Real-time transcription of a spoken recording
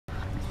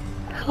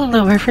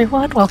Hello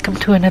everyone, welcome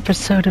to an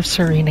episode of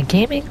Serena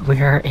Gaming. We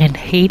are in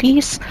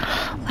Hades.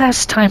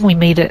 Last time we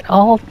made it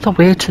all the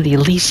way to the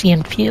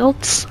Elysian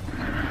Fields.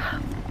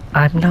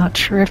 I'm not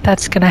sure if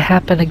that's going to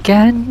happen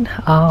again.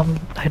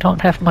 I don't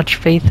have much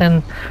faith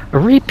in a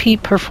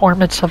repeat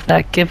performance of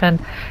that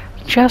given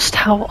just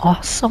how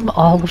awesome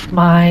all of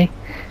my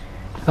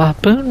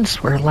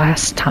boons were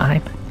last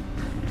time.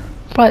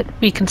 But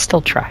we can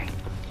still try.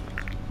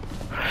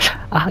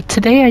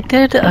 Today I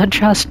did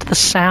adjust the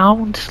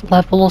sound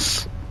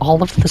levels,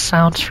 all of the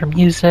sounds for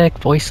music,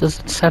 voices,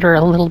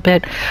 etc. a little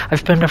bit.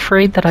 I've been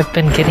afraid that I've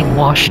been getting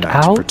washed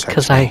out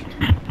because I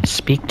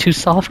speak too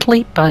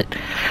softly, but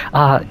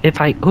if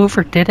I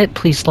overdid it,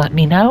 please let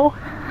me know.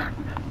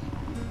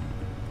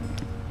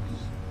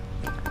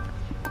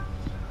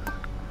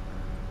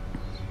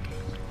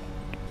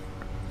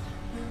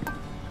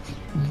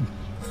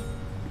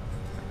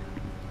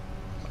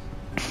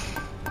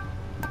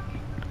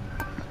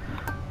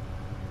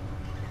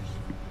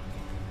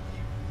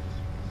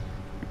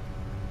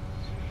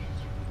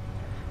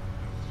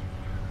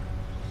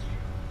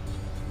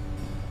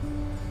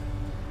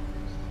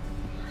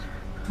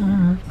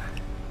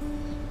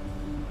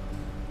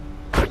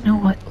 You know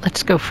what?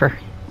 Let's go for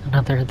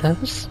another of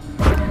those.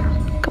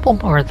 A couple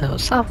more of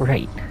those.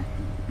 Alright.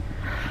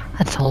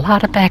 That's a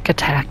lot of back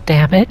attack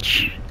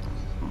damage.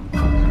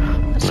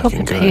 Let's hope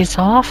it pays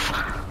off.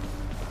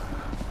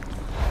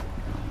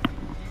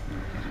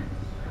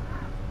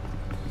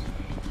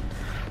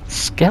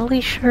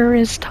 Skelly sure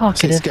is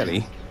talkative. Say,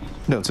 Skelly,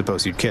 don't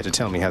suppose you'd care to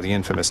tell me how the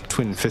infamous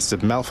Twin Fists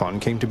of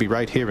Malphon came to be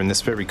right here in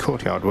this very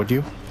courtyard, would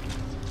you?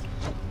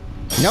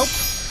 Nope.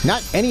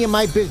 Not any of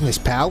my business,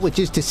 pal, which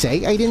is to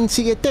say I didn't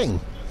see a thing.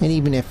 And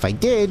even if I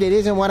did, it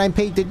isn't what I'm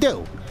paid to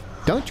do.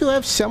 Don't you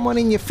have someone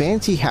in your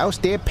fancy house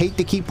there paid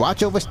to keep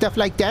watch over stuff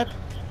like that?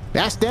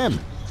 Ask them.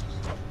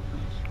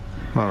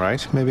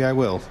 Alright, maybe I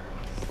will.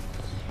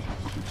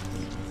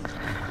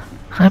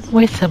 I'm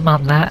with him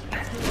on that.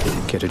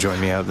 Care to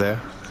join me out there?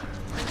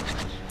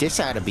 This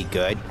ought to be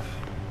good.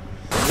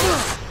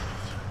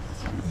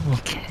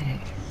 Okay.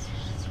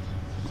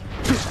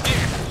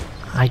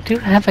 I do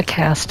have a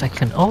cast. I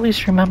can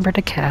always remember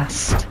to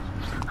cast.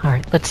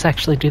 Alright, let's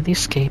actually do the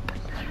escape.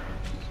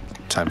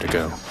 Time to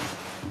go.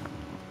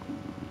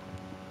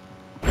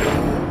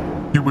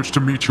 You wish to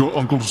meet your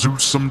Uncle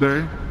Zeus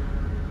someday?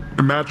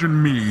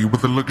 Imagine me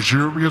with a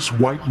luxurious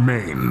white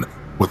mane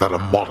without a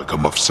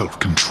modicum of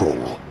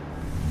self-control.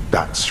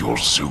 That's your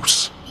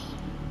Zeus.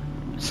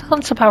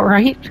 Sounds about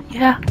right.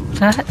 Yeah,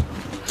 that.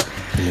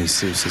 At least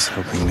Zeus is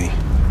helping me.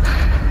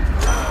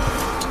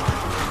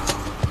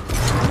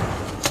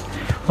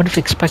 Would have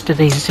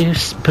expected a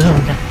Zeus boon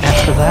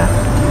after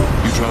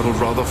that. You traveled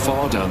rather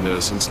far down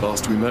there since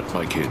last we met,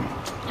 my kin.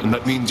 And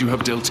that means you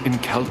have dealt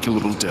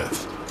incalculable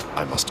death.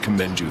 I must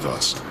commend you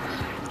thus.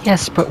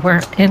 Yes, but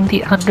we're in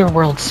the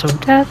underworld, so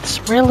deaths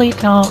really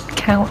don't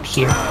count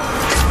here.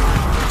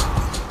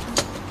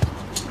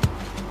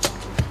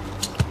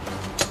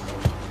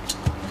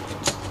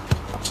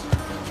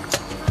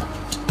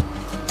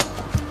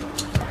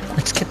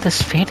 Let's get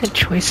this fated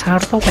choice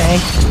out of the way.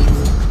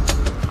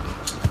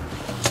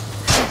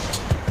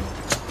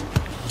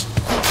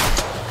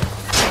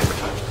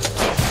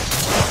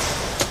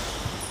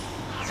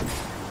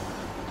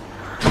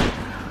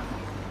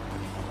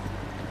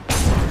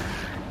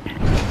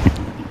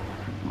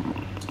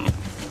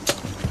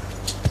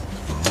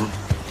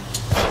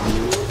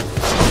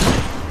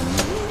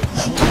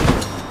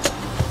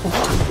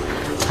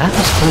 That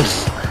was close.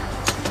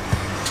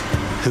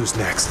 Who's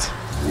next?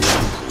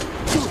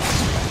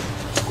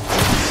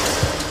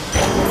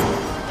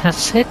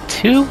 That's it,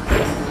 too?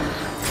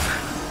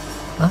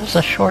 That was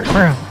a short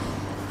room.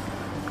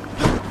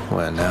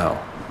 Where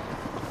now?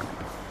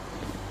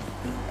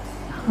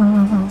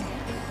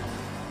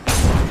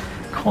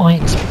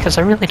 Coins, because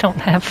I really don't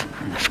have...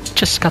 I've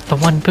just got the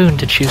one boon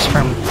to choose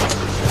from.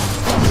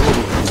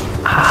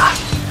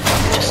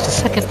 Just a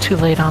second too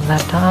late on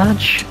that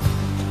dodge.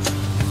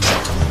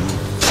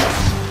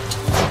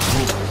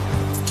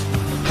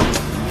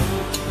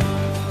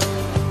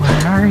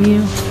 Where are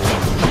you?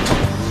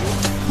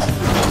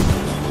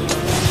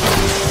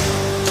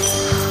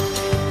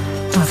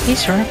 Oh,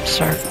 these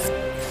rooms are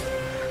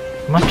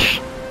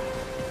much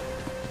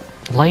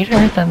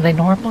lighter than they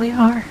normally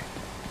are.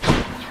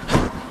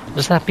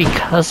 Is that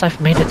because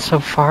I've made it so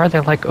far,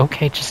 they're like,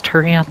 okay, just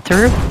hurry on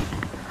through?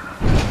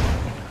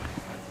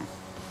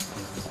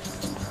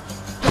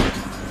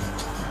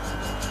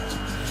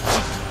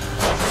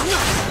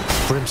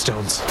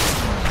 Brimstones.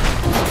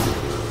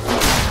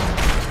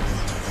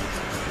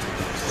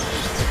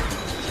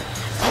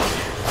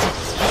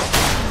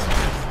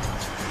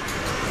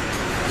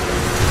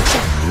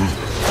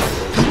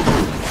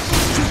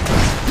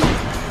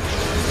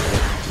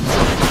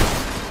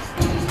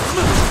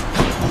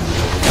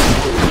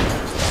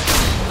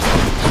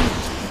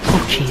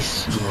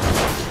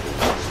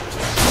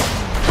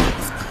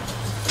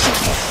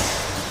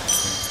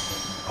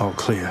 All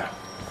clear.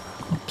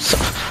 So,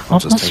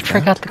 almost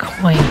forgot the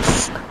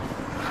coins.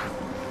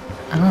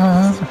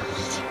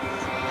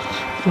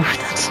 Oof,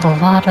 that's a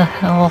lot of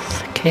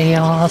health,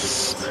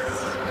 Chaos.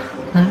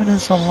 That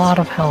is a lot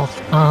of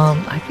health.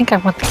 I think I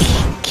want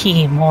the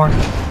key more.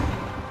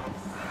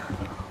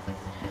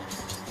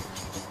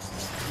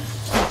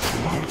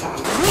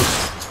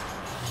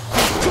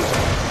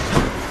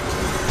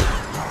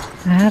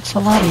 That's a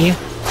lot of you.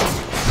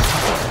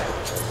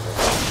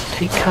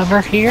 Take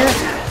cover here.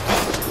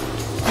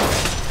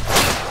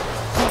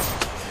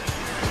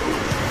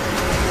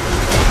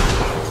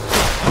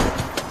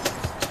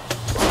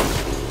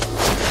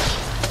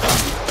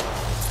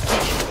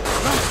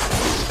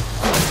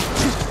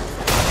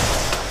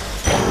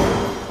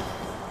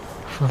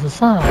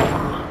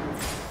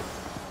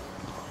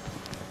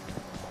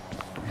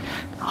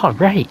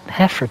 Alright,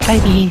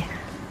 Aphrodite.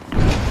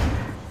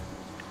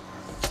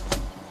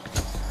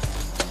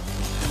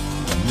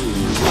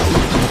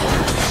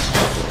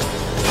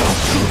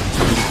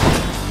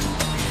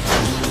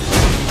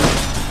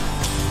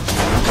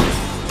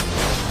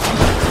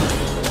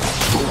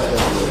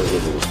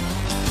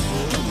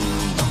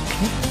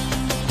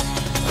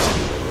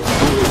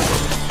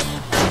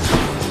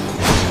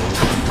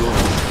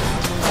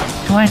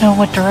 Do I know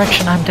what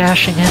direction I'm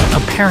dashing in?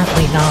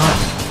 Apparently not.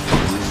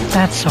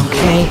 That's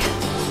okay.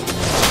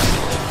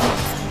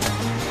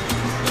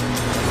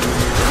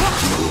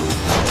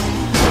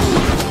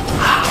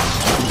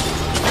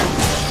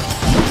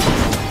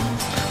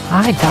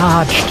 I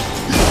dodged.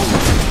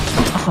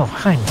 Oh,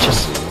 I'm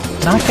just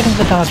not getting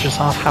the dodges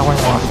off how I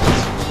want.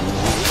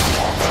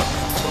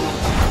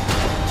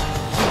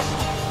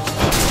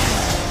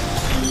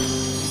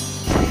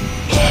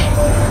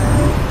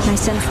 I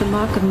sense the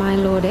mark of my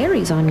Lord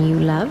Ares on you,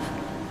 love.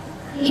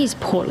 He's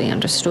poorly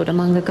understood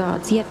among the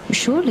gods, yet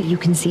surely you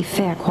can see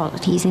fair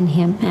qualities in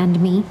him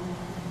and me.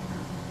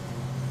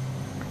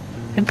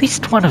 At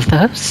least one of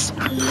those.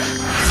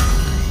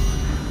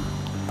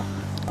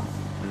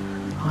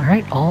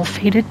 Alright, all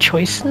fated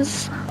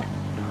choices.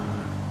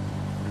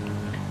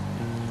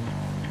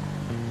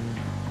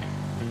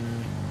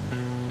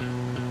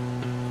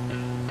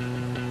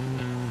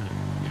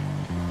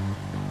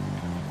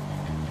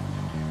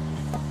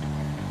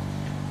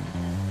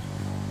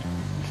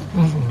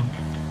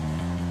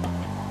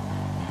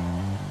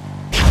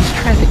 Let's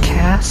try the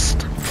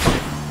cast.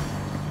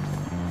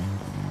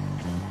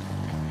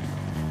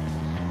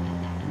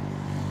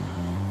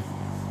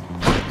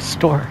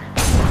 Store.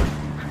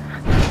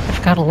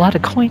 I've got a lot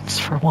of coins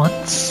for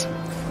once.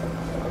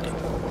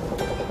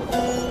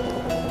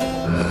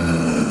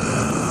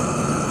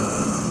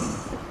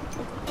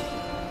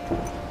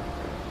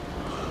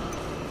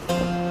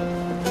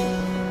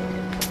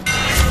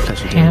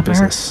 Pleasure doing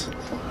business.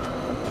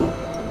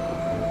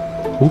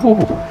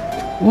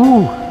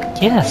 Ooh,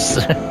 yes.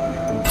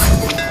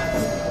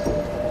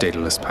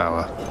 Daedalus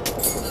power.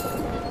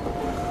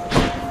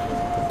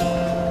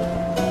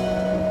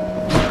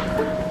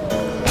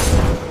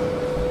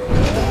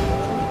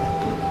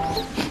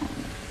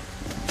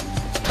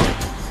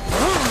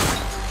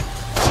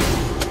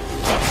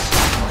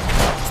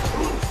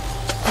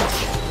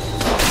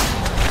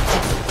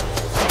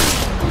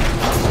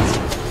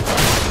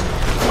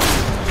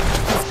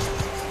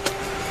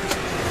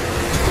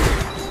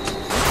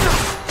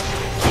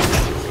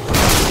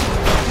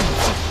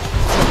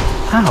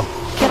 Ow,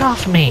 get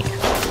off me.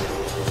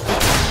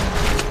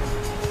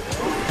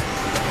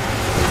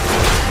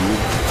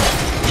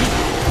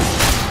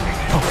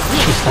 Oh,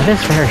 jeez, that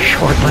is very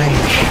short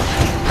range.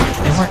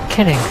 They weren't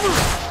kidding.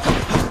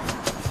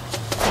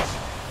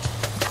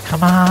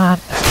 Come on.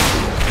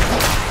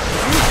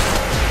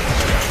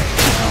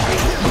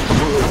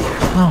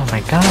 Oh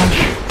my gosh.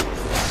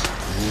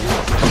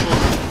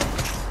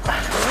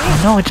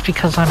 I know it's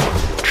because I'm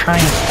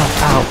trying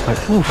stuff out, but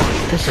oof,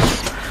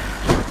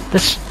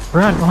 this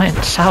run went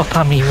south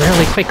on me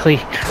really quickly.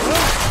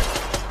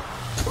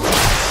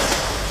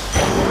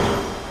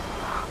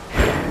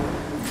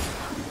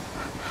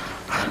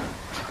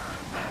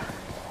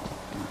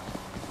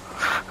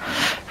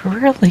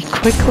 Really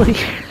quickly.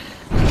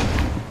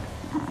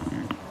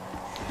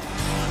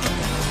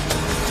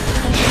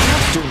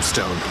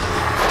 Doomstone.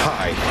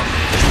 High.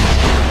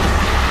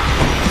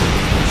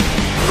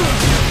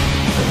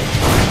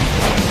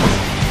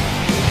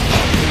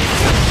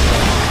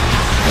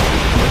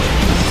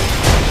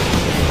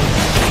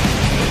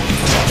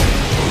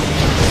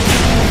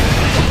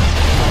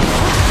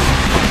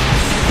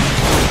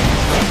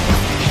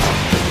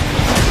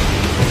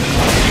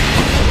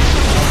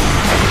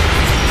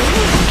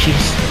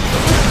 Jeez.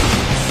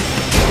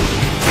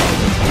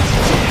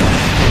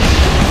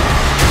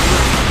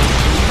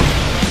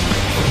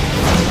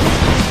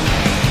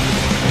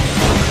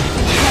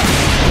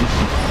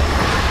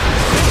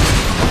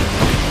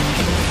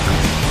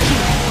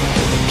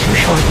 Too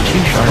short.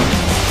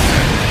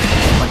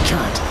 My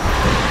cat.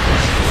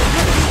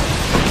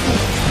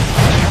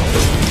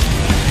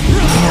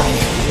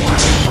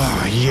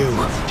 Ah, you.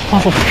 Oh,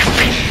 15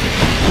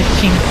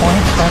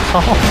 points, that's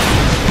all?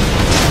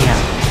 Yeah.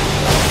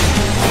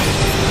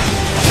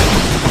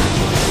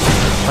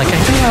 Like, I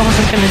knew I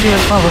wasn't going to do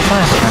as well as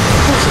last time.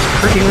 This is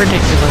pretty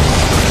ridiculous.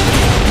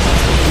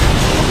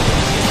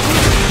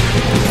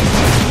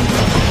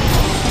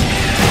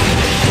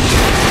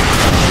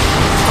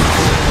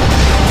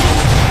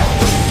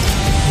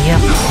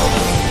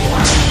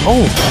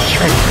 Oh, that's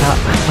right.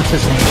 What's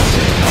his name?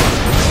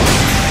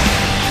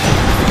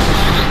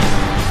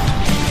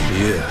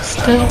 Yes.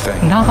 Still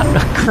not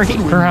a great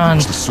run.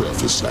 The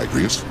surface,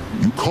 Agrius.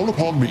 You call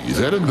upon me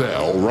then and there,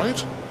 all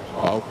right?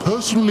 I'll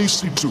personally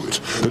see to it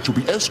that you'll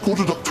be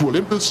escorted up to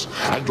Olympus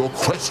and your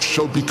quest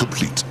shall be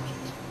complete.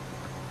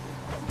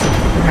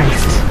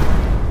 Right.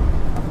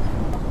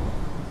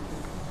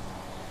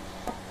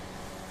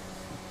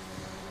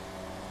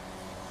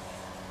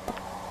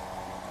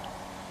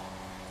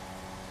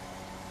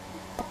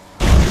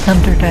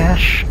 Thunder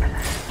Dash.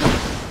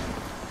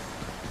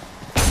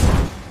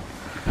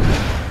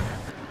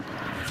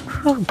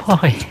 Oh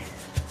boy.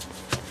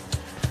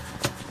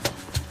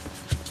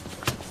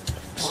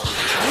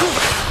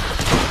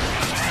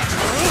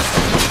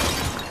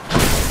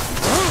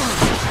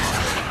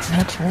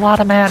 That's a lot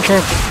of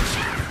magic.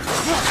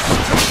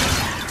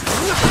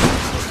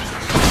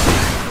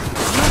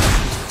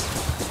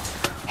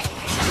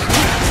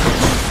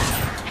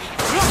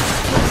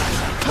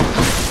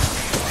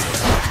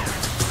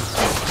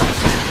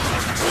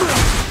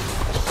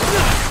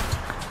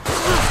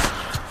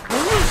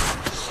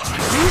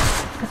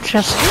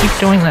 Just keep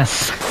doing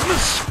this.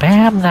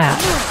 Spam that.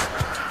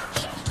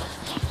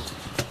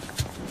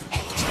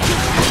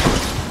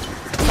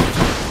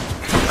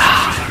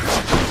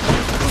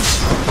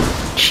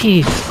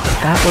 Jeez,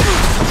 that was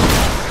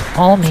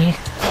all me.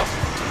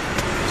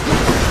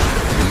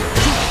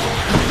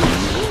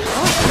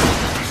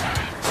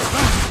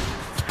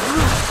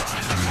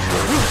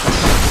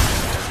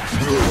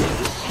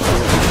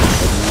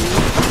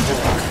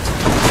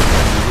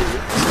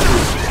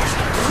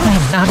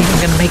 I'm not even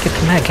gonna make it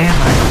to mech, am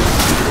I?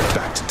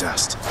 Back to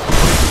dust.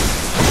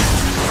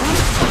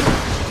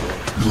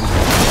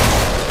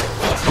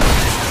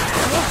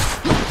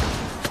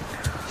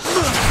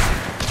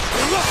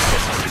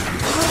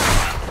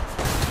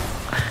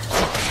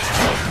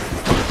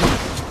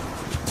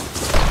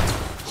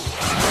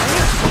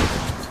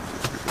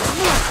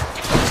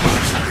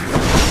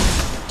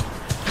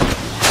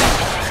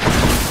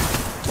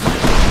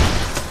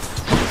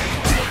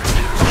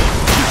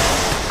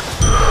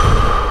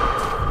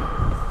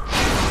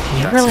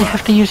 You really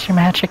have to use your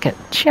magic at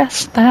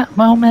just that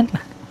moment.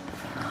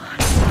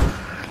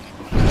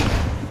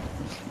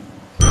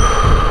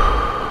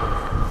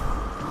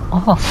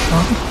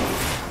 Awesome.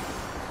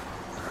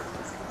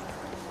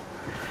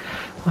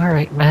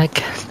 Alright,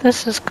 Meg,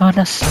 this is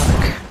gonna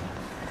suck.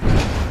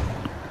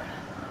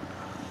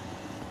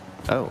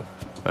 Oh,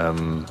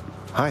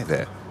 hi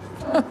there.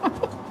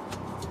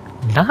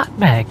 Not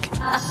Meg.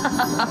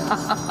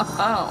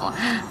 Oh,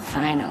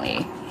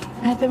 finally.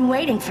 I've been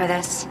waiting for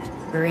this.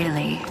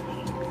 Really.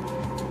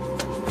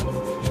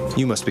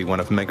 You must be one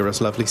of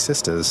Megaros' lovely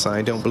sisters.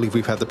 I don't believe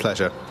we've had the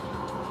pleasure.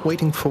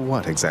 Waiting for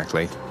what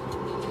exactly?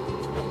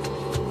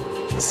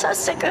 So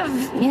sick of,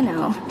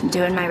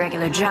 doing my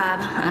regular job,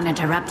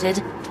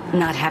 uninterrupted,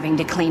 not having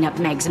to clean up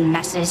Meg's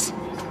messes.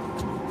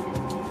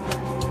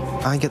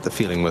 I get the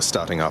feeling we're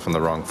starting off on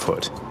the wrong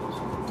foot.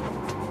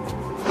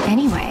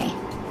 Anyway,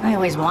 I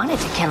always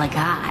wanted to kill a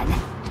god.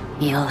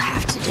 You'll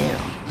have to do.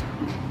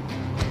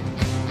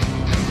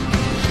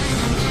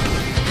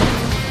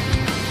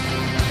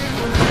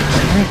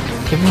 Alright,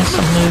 give me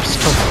some moves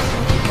to...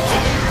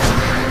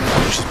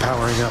 She's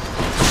powering up.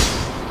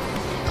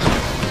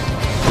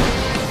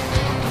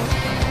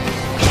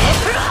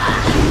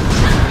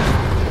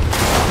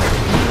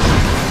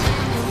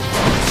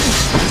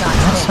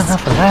 That's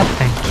enough of that,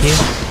 thank you.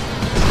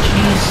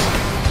 Jeez.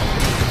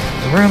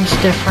 The room's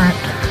different.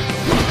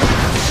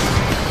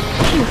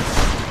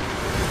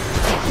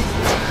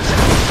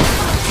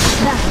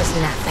 That was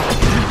nothing.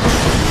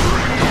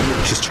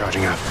 She's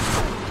charging up.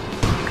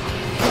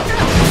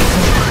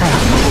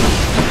 Crap.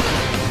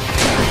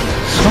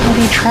 So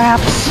many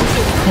traps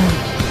in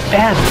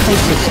bad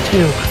places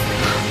too.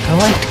 I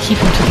like to keep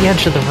them to the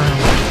edge of the room.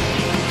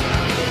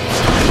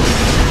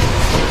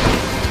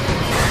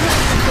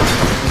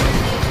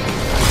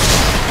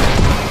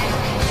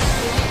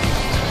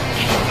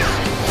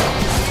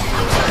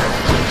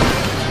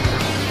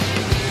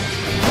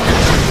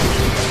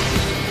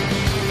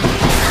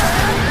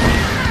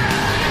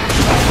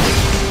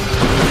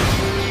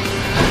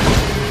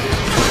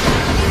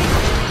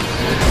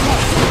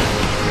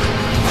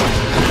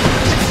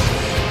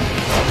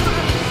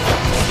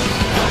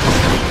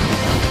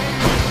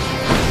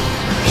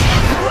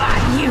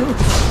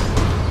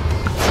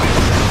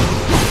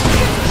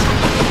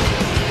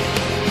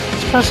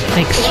 Supposed to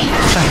make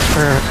sense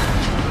for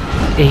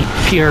a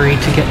Fury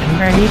to get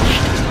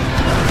enraged.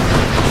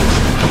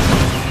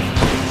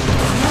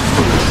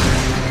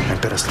 I'd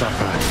better stop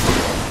her.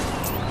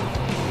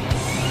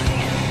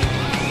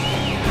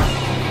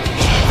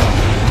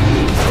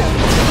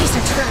 These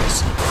are trash.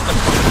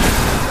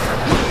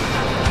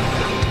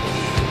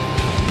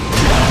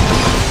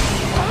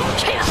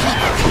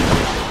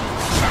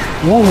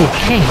 Whoa,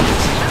 hey!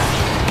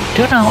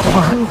 Do not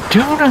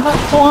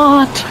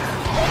want!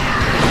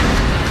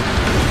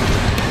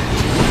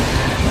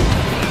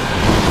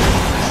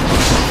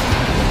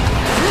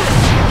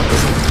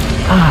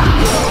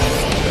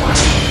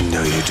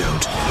 No, you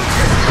don't.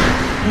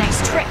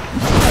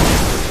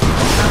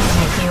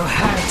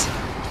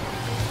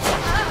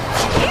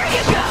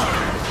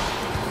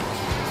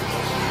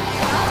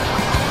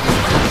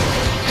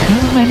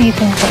 many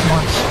things at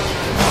once.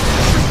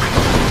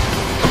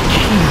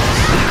 Jeez.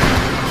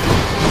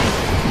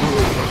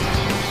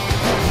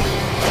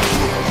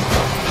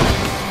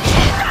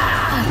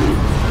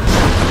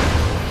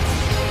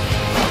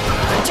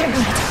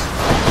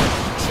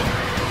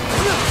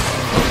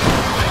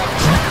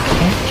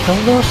 Can't kill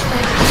those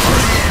things.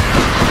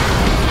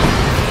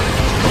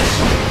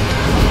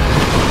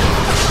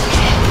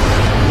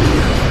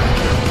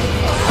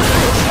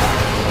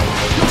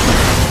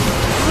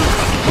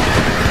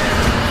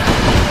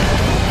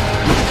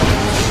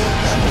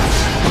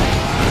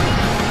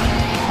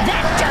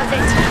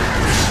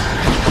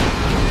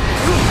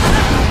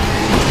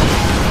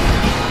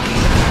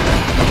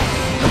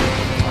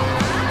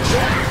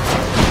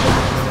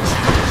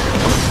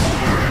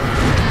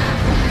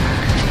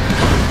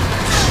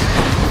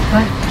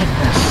 My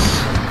goodness.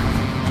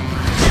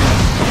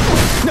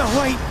 No,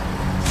 wait!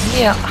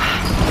 Yeah.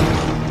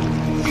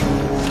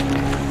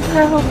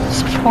 Well,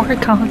 it's a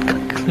foregone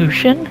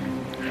conclusion.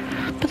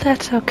 But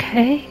that's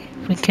okay.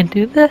 We can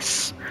do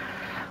this.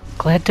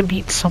 Glad to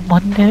meet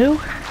someone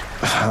new.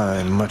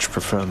 I much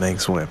prefer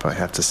Meg's whip, I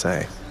have to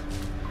say.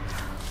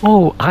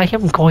 Oh, I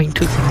am going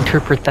to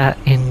interpret that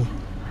in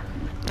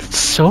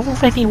so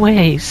many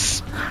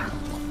ways.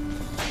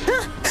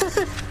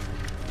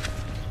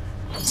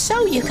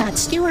 So you got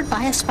skewered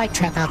by a spike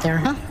trap out there,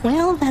 huh?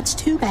 Well, that's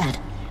too bad.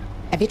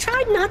 Have you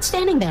tried not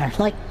standing there,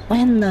 like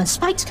when the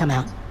spikes come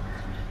out?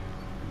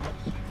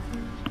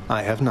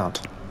 I have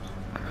not.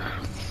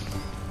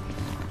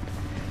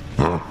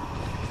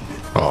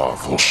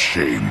 Awful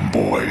shame,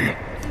 boy.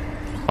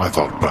 I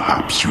thought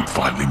perhaps you'd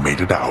finally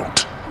made it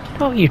out.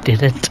 No, you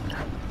didn't.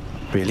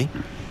 Really?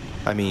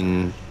 I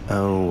mean,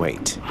 oh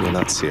wait, you're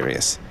not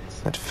serious.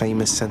 That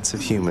famous sense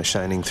of humor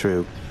shining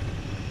through.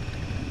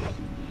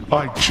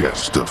 I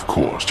jest, of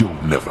course. You'll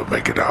never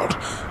make it out,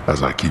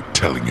 as I keep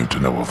telling you to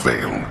no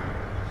avail.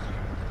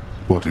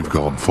 But you've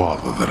gone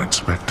farther than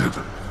expected.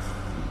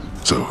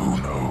 So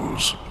who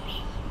knows?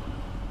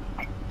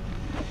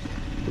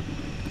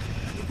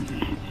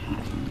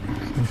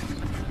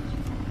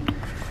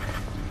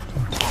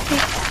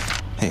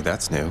 Hey,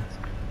 that's new.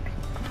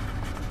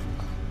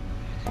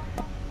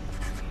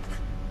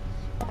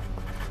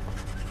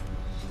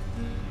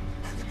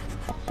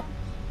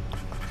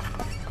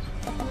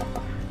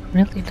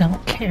 Really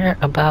don't care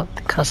about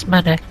the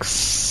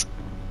cosmetics.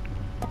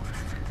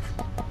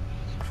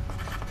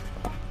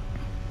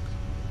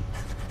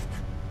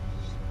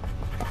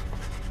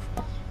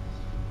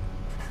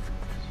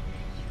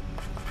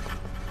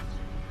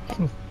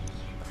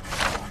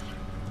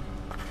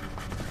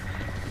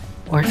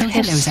 Oh,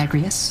 hello,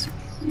 Zagreus.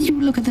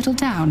 You look a little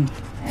down,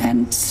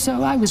 and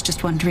so I was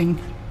just wondering,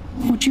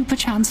 would you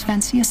perchance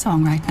fancy a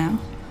song right now?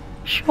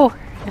 Sure,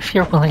 if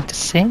you're willing to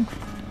sing.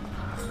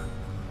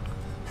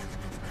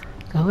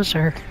 Those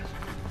are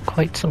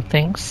quite some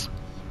things.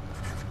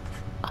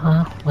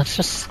 Let's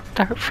just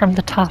start from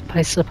the top,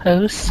 I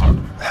suppose.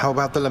 How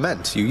about the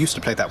Lament? You used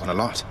to play that one a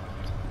lot.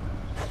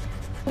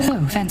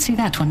 Oh, fancy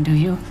that one, do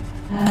you?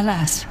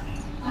 Alas,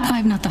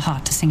 I've not the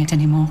heart to sing it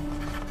anymore.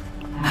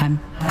 I'm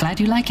glad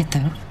you like it,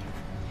 though.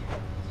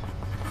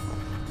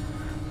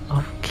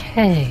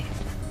 Okay.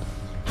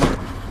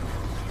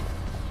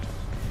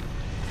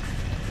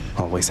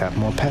 Always have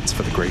more pets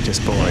for the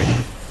greatest boy.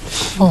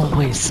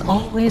 Always,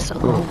 always,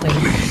 always.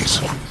 Please.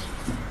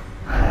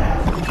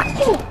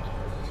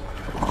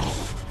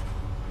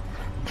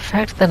 The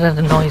fact that it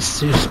annoys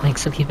Zeus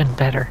makes it even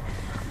better.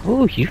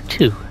 Oh, you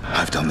two.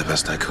 I've done the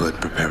best I could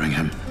preparing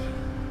him,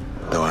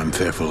 though I'm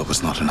fearful it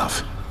was not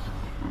enough.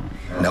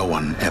 No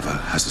one ever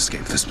has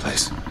escaped this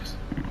place.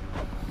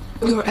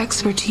 Your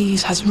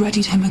expertise has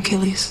readied him,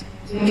 Achilles.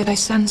 Yet I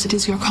sense it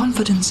is your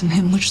confidence in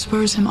him which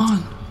spurs him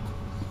on.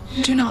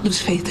 Do not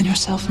lose faith in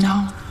yourself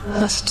now,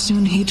 lest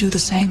soon he do the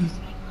same.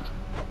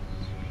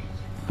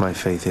 My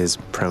faith is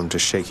prone to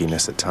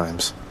shakiness at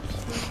times.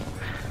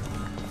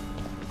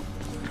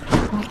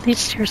 Well, at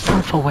least you're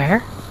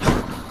self-aware.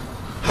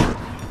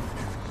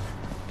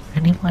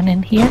 Anyone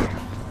in here?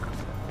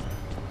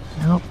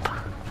 Nope.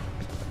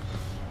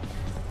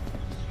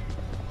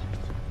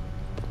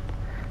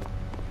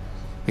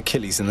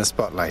 Achilles in the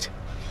spotlight.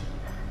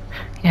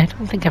 Yeah, I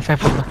don't think I've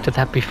ever looked at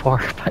that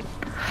before, but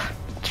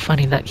it's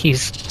funny that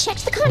he's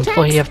Checked the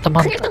employee contracts, of the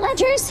month. cleared the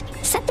ledgers,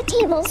 set the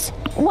tables,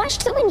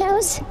 washed the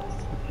windows.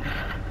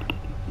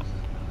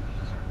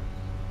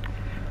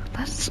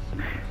 That's...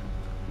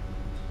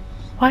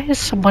 Why is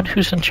someone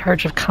who's in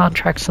charge of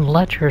contracts and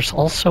ledgers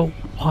also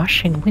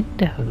washing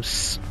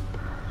windows?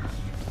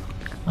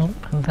 Oh,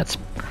 and that's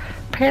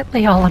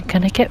apparently all I'm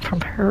gonna get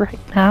from her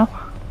right now.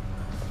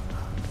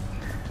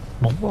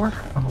 More?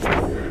 Oh.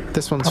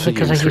 This one's Probably for you,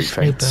 because I Three used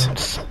new Fates.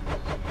 boons.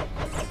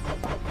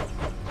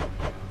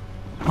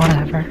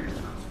 Whatever.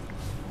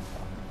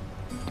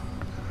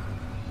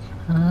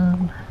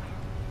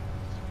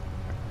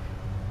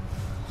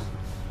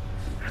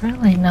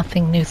 Really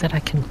nothing new that I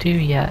can do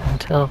yet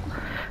until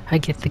I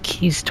get the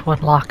keys to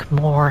unlock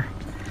more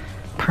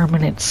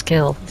permanent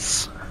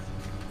skills.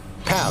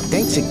 Pal,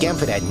 thanks again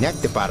for that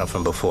nectar bottle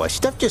from before.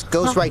 Stuff just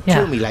goes Oh, right yeah.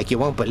 through me like you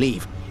won't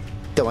believe.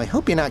 though I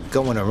hope you're not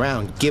going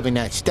around giving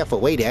that stuff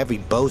away to every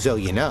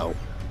bozo you know.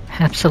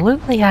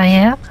 Absolutely, I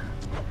am.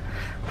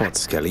 What,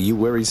 Skelly, you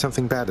worry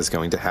something bad is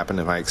going to happen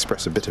if I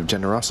express a bit of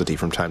generosity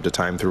from time to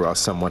time through our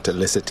somewhat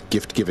illicit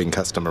gift-giving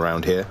custom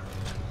around here?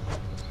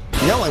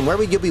 No, I'm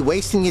worried you'll be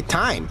wasting your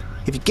time.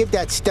 If you give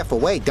that stuff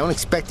away, don't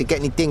expect to get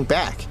anything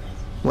back.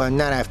 Well,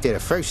 not after the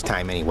first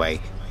time, anyway.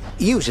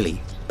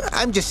 Usually.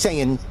 I'm just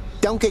saying,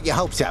 don't get your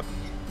hopes up.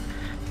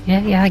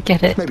 Yeah, I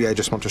get it. Maybe I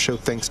just want to show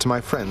thanks to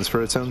my friends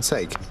for its own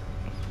sake.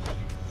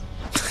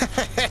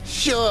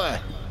 Sure.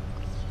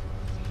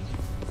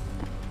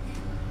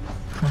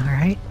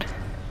 Alright.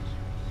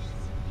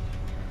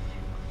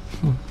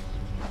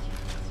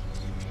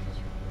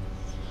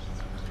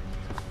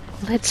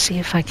 Let's see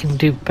if I can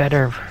do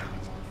better.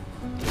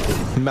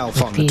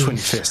 Malphon the Twin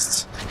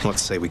Fists.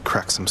 Let's say we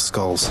crack some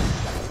skulls.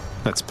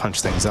 Let's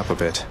punch things up a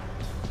bit.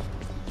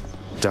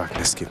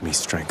 Darkness, give me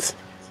strength.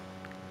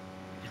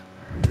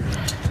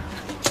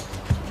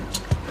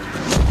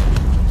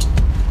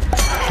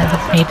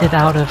 Haven't made it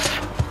out of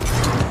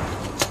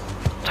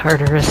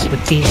Tartarus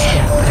with these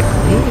yet, I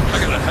believe. I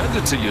gotta hand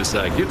it to you,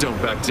 Zag. You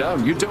don't back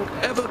down. You don't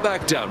ever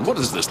back down. What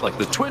is this, like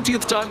the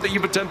 20th time that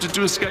you've attempted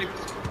to escape?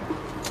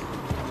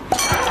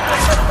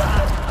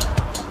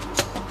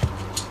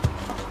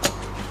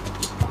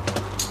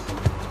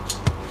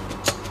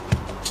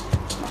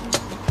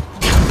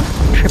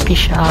 Trippy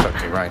shot.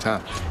 Fucked me right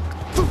up.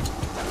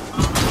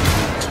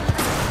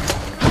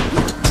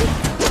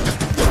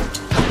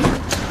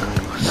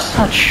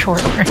 Such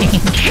short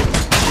range.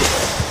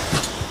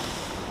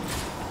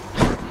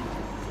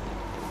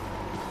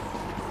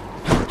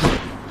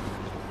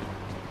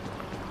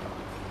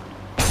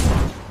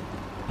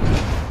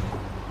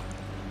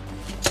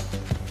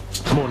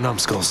 More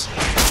numbskulls.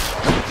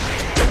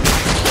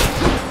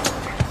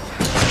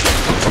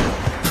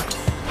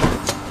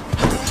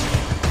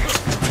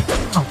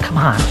 Oh, come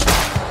on.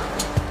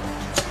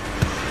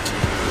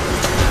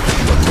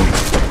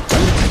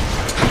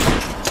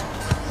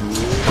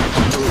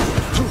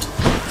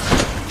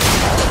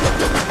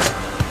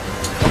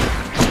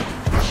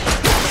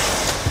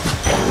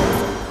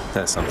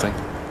 That's something.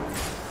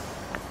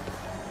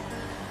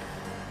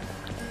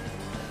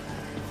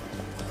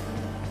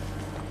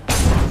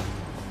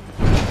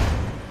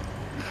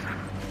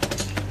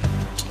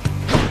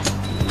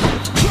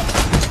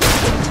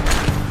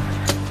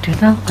 Do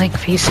not like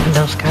facing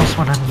those guys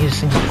when I'm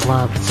using the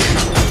gloves. I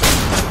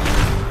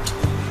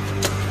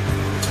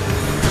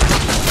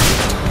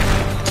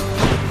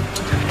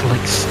have to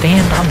like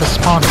stand on the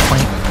spawn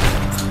point.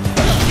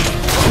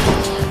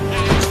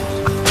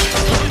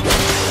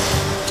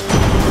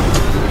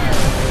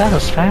 That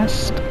was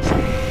fast.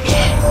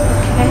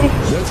 Okay.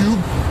 Nephew,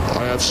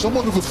 I have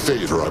somewhat of a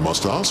favor I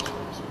must ask.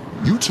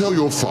 You tell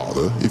your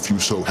father, if you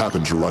so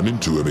happen to run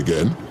into him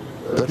again,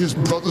 that his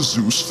brother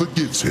Zeus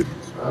forgives him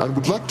and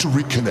would like to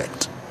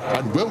reconnect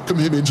and welcome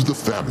him into the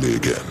family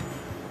again.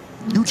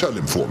 You tell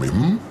him for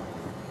me,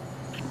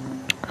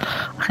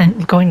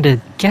 I'm going to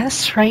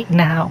guess right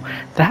now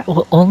that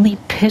will only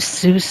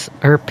piss Zeus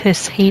or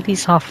piss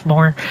Hades off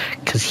more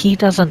because he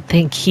doesn't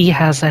think he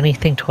has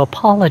anything to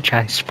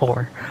apologize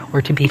for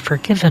or to be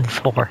forgiven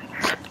for.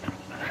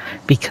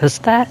 Because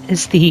that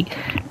is the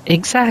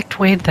exact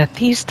way that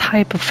these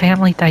type of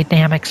family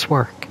dynamics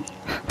work.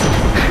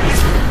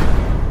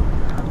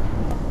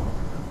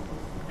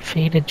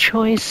 Fated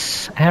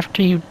choice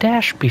after you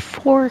dash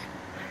before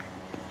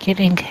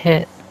getting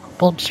hit.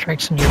 Bold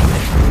strikes in your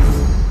way.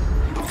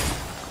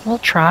 We'll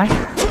try.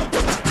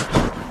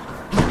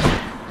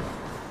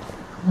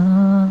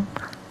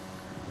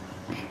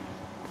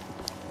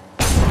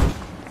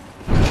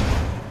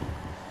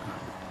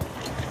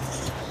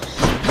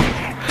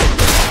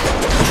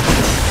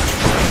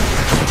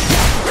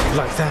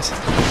 Like that.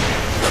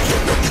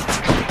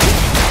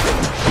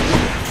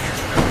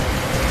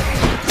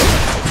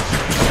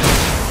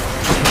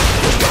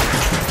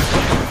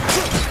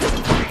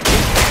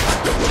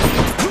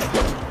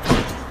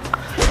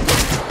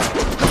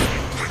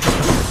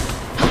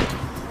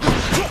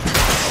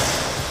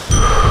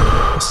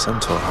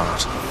 Centaur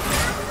heart.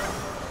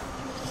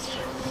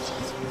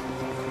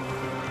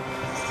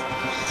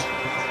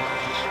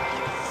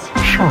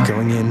 Sure.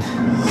 Going in.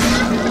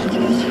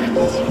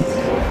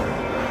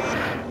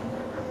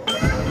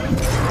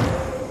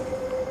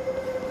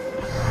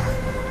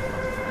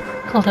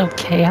 Hello,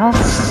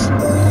 Chaos.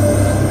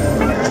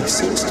 I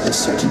sensed a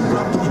certain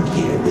rumbling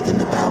here within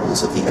the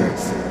bowels of the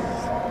earth.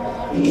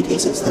 It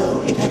is as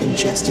though it had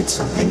ingested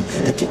something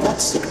that did not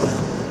sit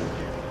well.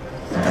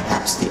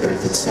 Perhaps the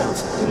earth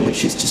itself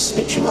wishes to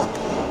spit you up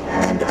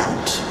and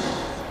out.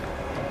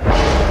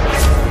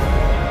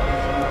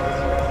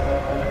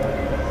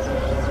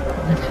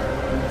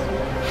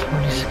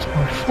 46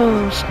 more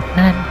foes, and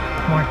then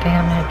more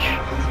damage.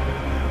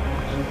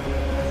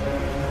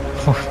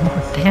 More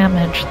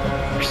damage,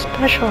 then more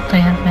special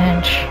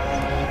damage.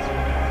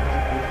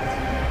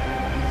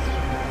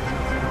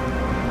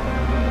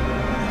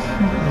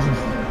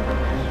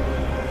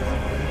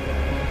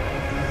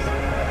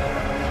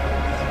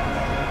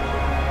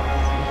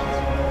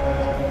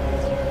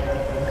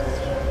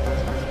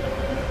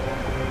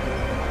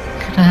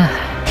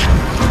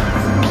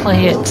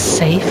 play it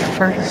safe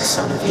first.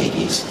 Son of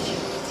Hades.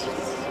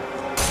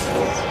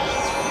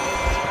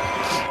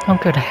 Oh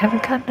good, I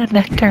haven't gotten a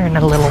nectar in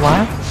a little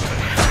while.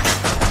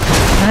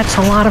 That's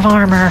a lot of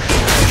armor.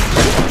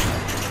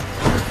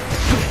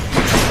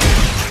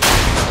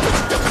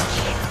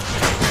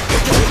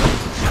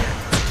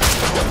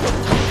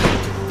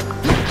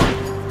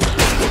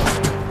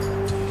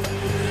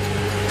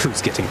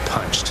 Who's getting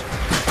punched?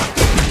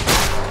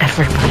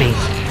 Everybody.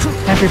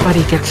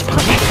 Everybody gets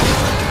punched.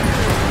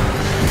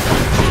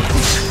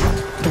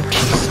 Oh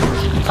jeez.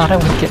 I thought I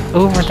would get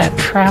over that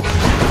trap.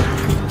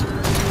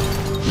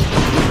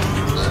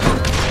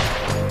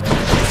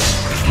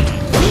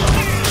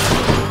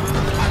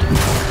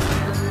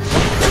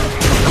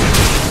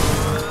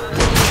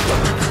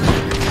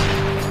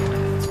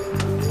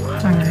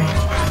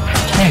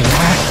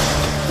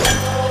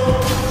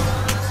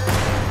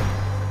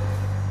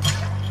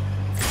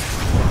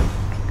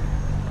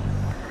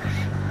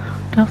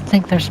 I don't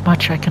think there's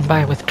much I can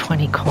buy with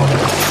 20 coins.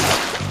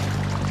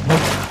 Nope.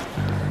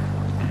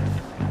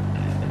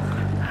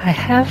 I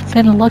have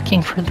been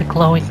looking for the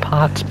glowing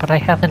pots, but I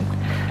haven't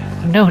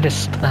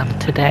noticed them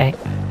today.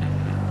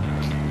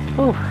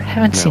 Oh, I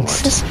haven't seen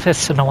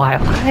Sisyphus in a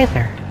while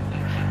either.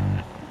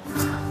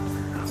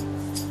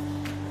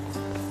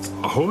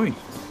 Ahoy!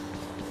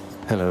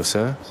 Hello,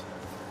 sir.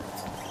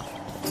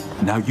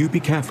 Now you be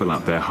careful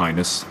out there,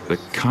 Highness. The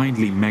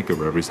kindly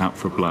Megara is out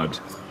for blood.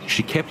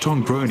 She kept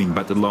on groaning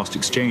about the last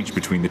exchange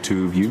between the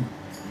two of you.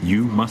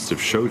 You must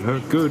have showed her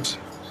good.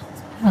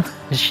 Oh,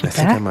 is she back? I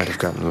think I might have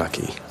gotten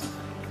lucky.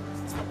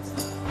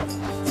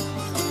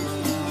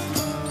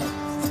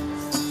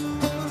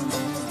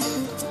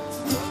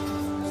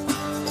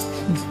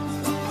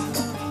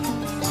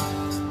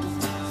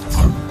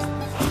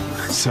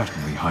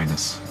 Certainly,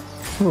 Highness.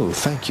 Oh,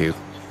 thank you.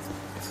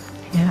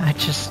 Yeah, I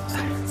just...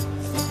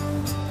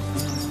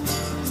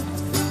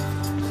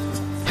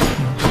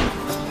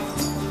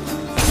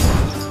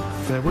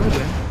 Farewell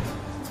then.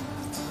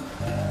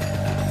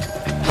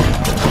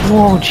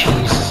 Whoa,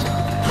 jeez.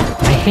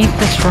 I hate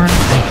this run.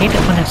 I hate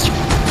it when it's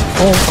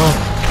full of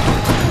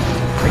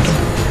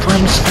freaking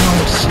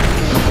brimstones.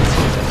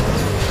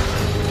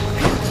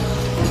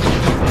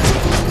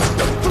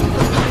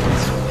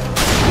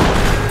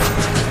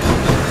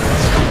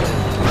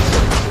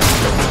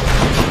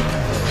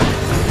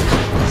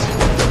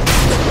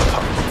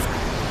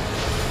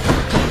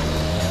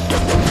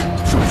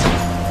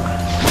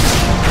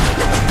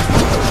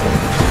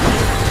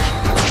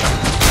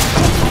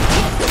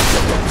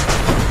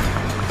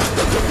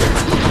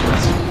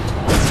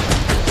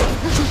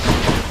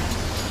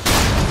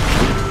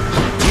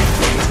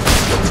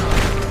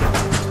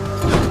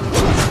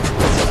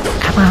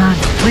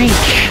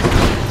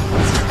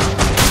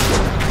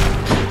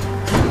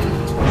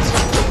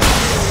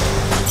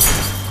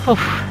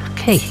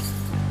 Okay.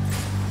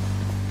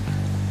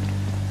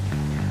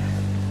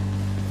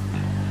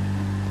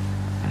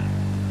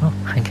 Well,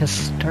 I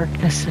guess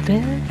darkness it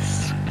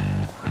is.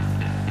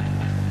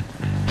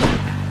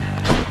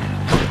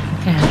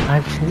 Again,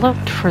 I've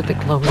looked for the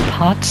glowing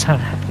pots. I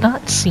have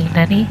not seen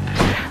any.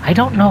 I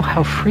don't know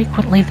how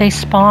frequently they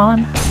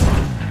spawn.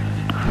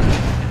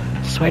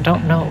 So I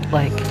don't know,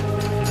 like...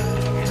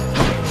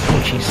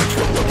 Oh, jeez.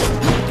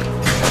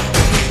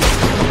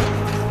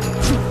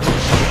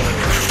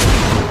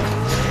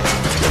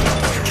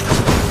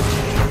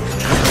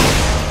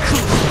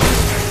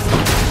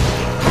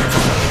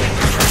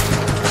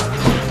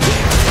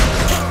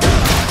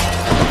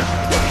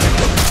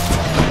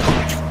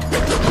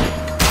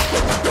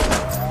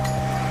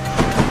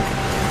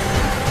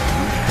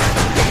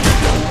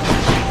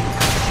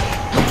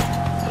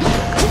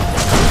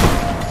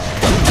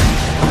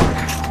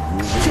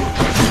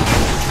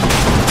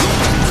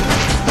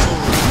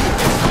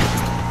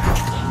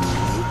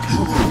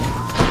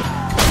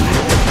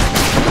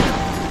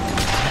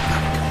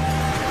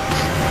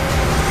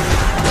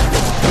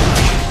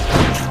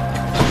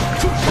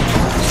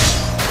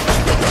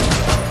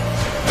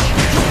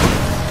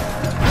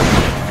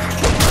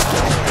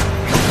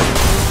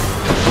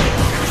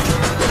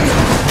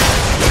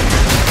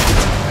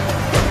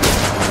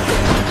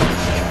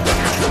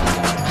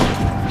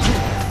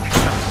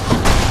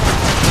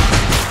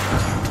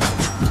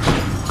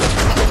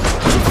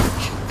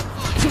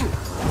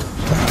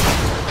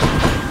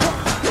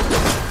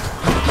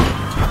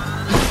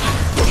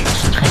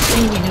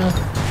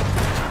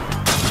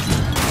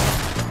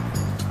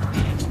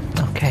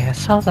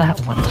 Oh, that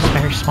one was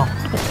very small.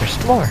 But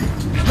there's more.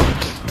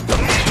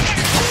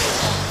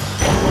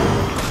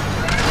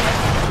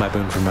 My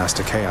boon from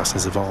Master Chaos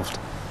has evolved.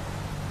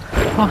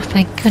 Oh,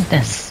 thank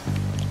goodness.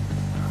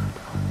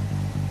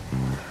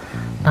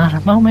 Not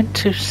a moment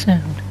too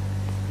soon.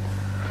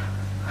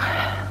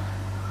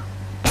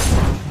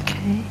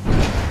 Okay,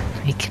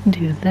 we can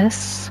do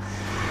this.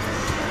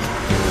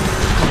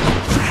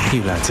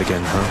 You lads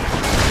again,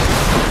 huh?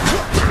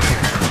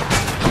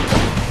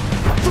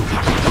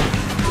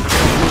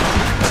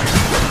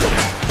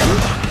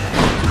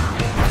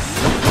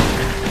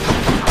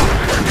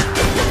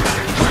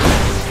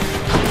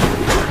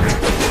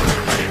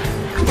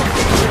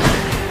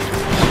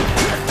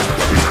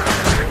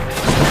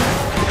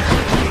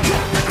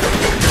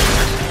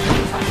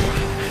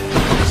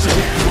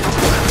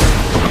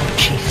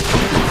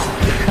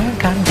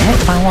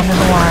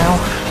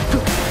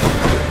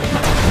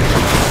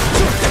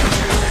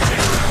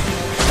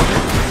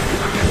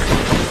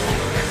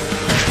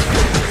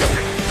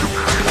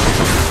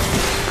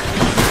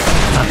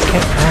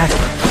 Get back.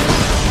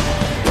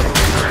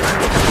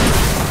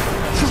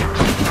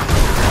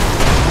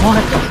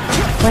 What?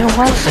 Where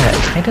was it?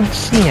 I didn't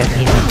see it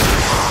even.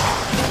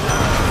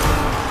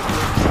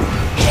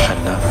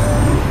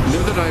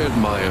 Know that I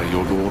admire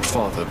your Lord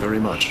Father very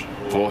much,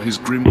 for his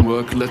grim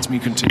work lets me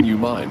continue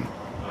mine.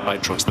 I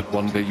trust that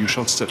one day you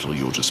shall settle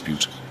your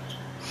dispute.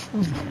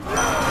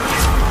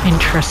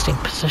 Interesting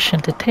position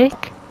to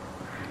take.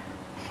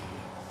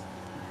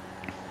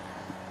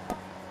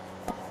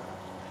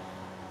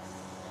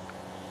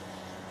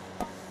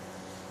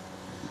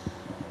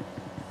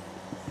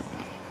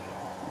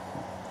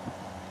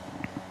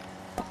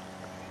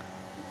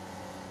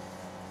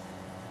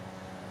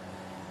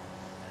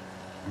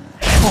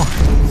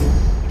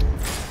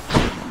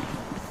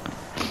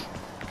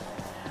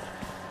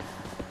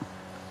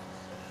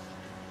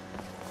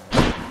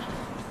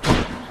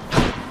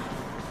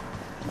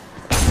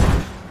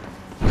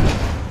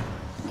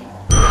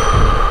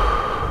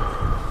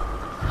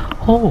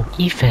 Oh,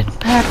 even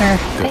better.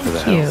 Thank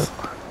you.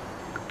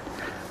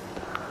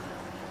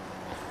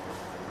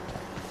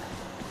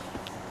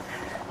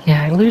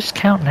 Yeah, I lose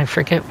count and I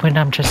forget when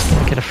I'm just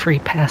gonna get a free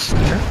pass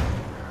through.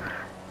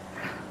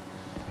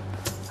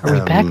 Are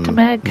we back to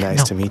Meg?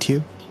 Nice to meet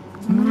you.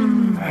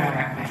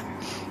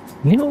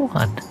 New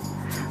one.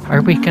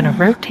 Are we gonna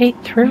rotate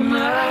through?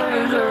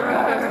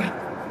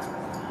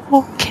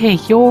 Okay,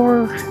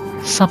 you're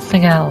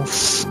something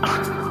else.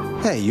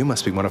 Hey, you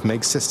must be one of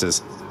Meg's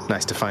sisters.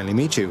 Nice to finally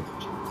meet you.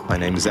 My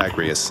name is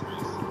Zagreus.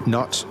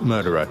 Not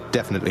murderer,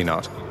 definitely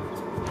not.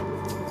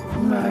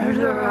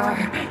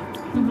 Murderer.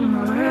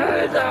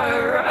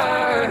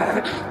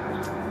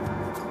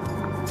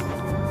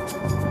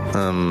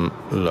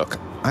 Look,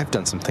 I've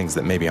done some things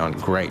that maybe aren't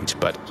great,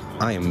 but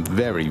I am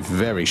very,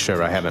 very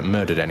sure I haven't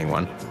murdered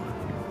anyone.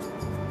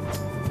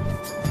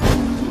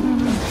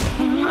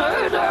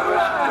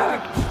 Murderer.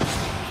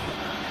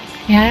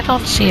 Yeah, I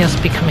don't see us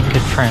becoming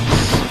good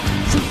friends.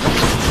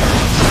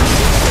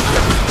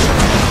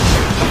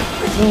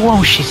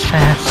 Whoa, she's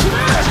fast.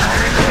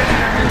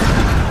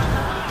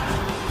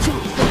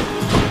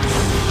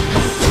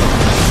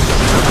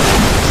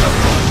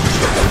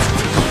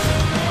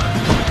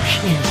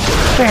 She is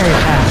very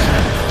fast.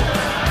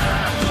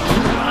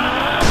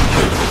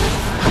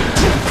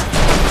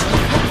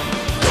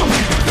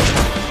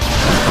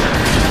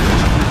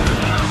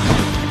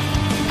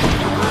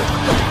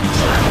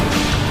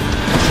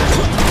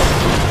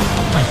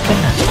 My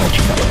goodness, where'd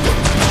you go?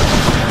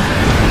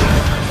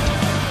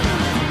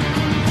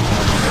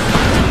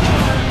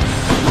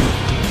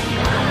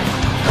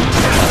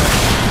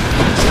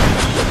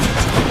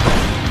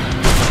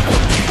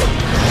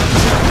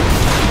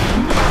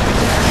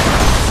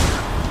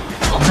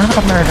 Not a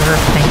murderer,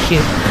 thank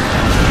you.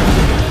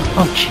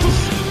 Oh, jeez.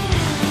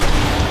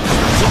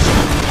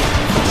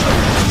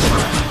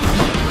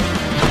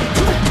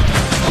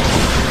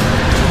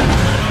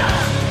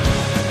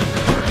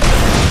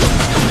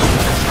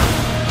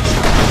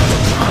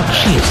 Oh,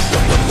 jeez.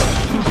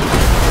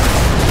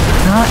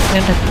 Not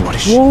in a...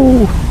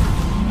 Whoa!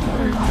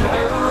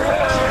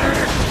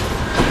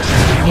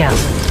 Yeah.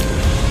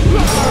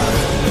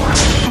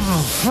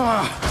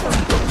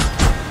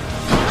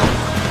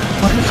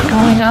 What is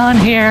going on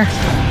here?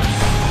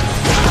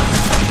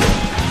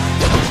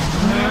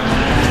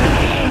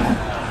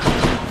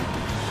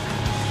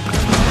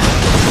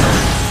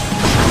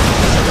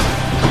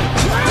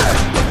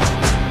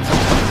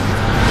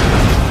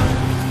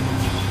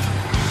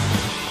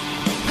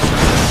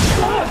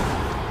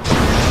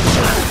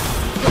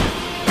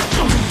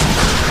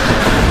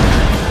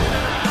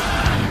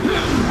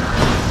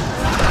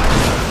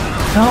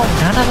 No,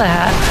 none of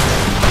that.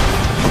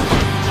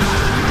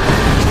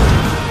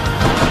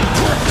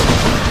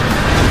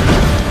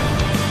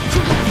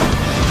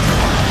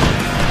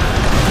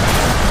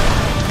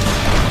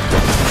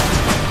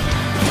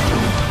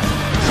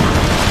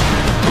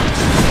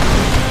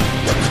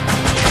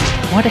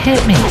 What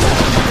hit me?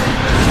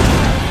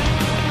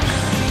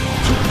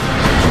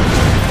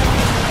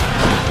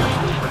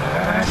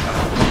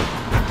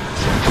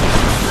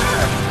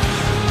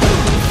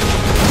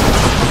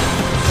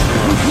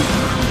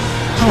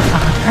 Oh,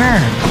 on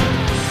earth.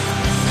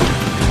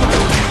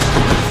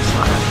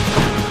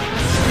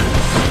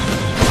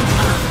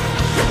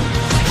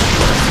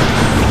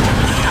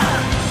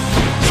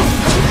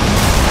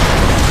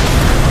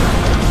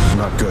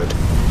 Not good.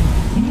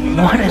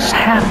 What is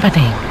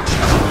happening?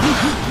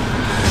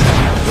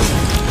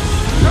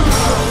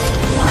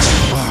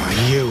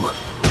 You.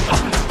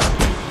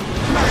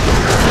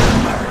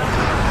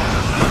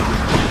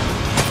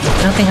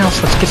 Nothing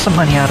else. Let's get some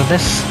money out of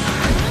this.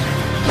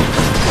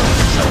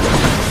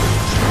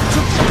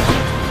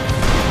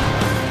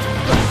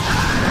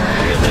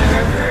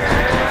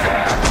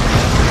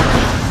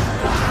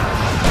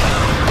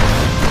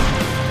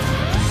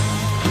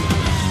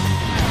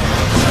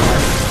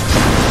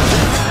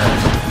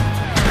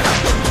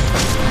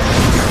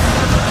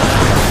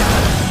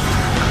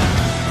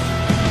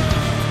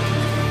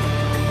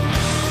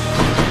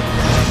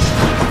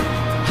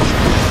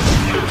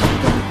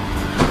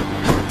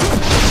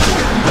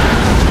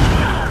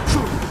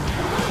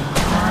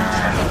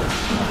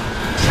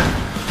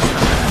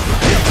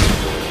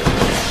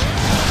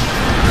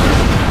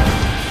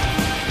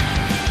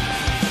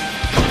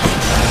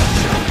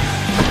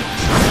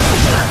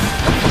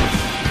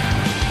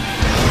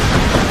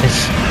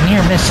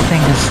 near miss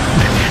thing is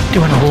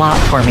doing a lot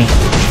for me.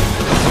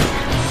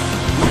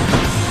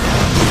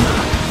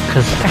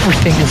 Because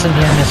everything is a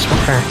near miss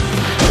with her.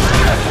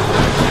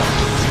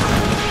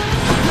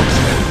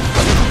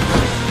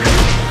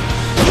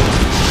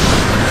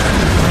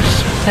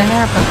 Almost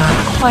there, but not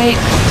quite.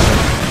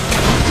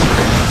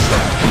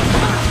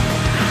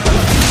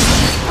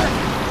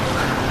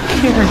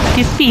 You're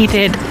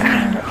defeated.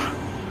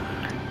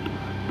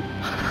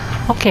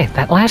 Okay,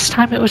 that last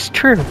time it was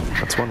true.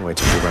 That's one way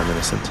to be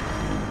reminiscent.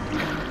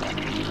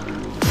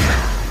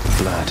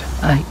 Blood.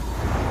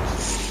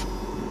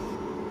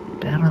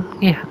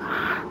 Yeah.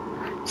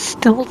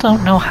 Still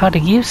don't know how to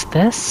use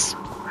this.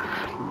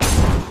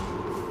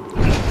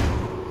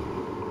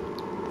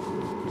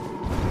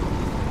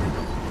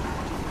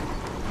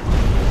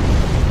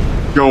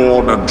 Go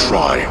on and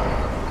try.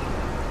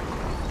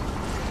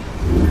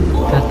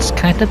 That's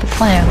kind of the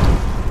plan.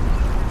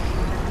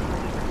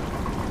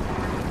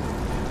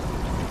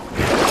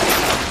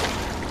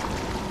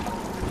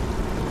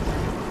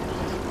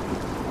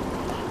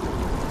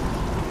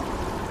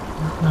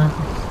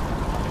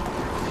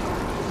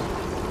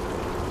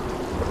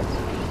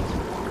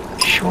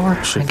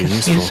 Sure, I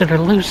guess use it or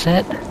lose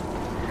it.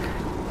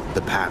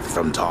 The path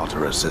from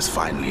Tartarus is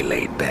finally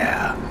laid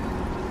bare.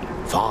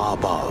 Far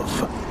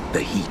above,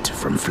 the heat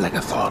from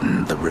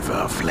Phlegethon, the river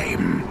of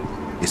flame,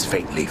 is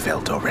faintly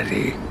felt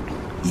already,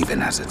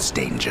 even as its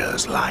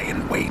dangers lie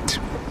in wait.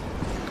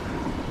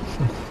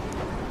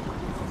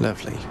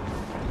 Lovely.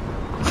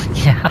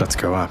 Yeah. Let's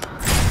go up.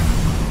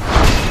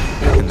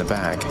 In the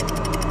bag.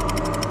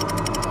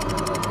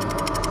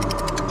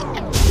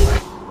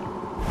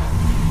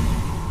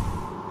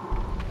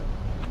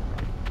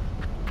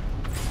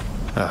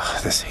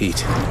 Ugh, this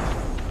heat.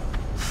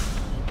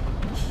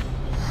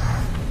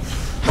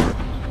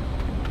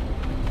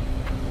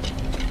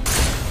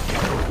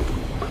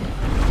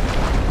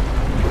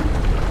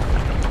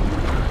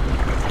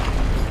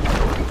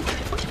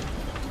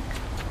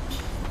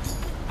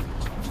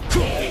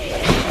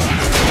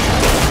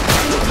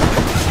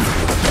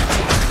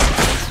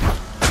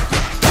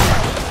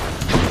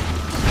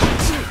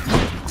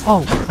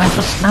 Oh, I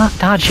was not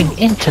dodging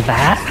into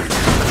that.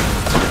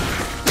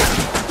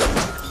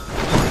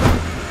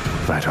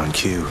 Right on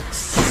cue.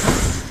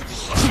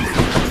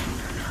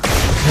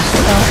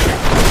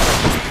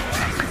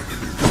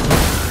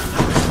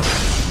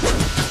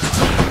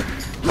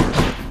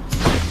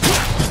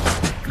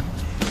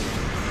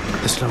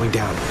 They're slowing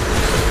down.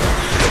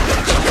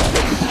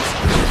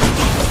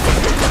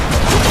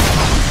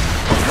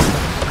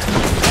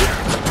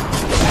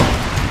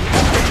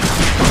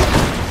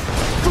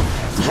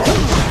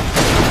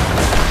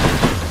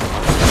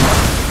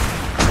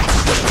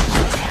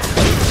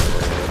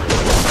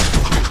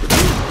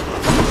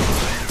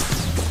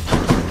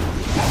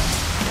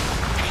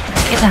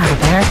 Get out of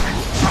there.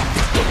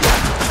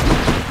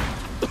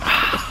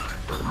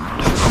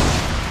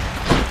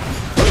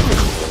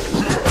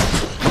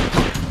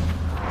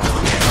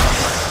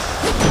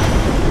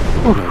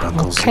 Ooh,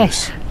 okay.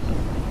 Zeus.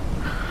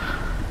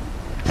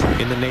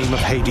 In the name of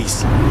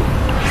Hades.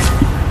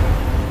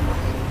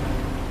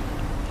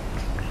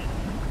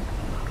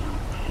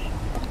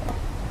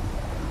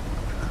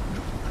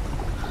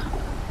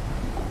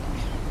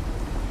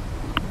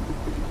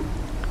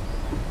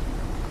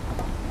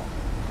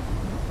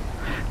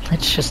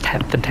 Let's just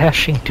have the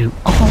dashing do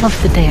all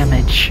of the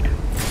damage.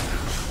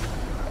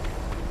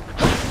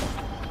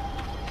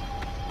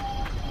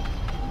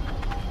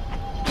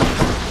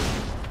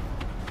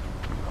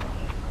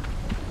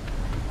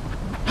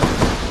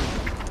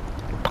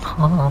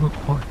 Palm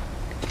or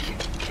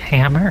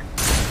hammer?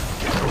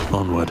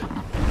 Onward.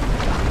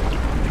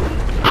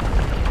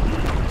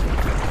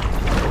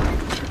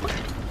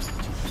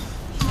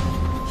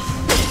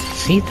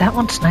 See, that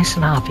one's nice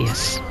and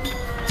obvious.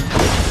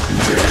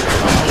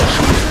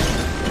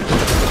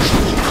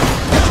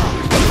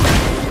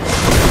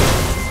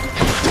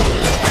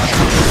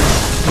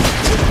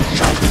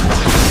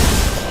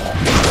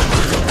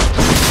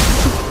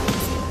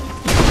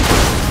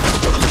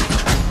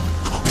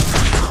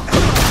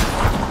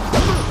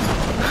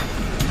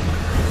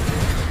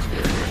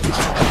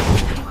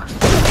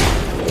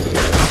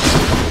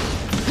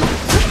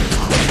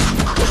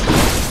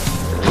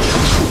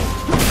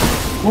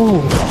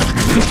 Ooh,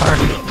 too far.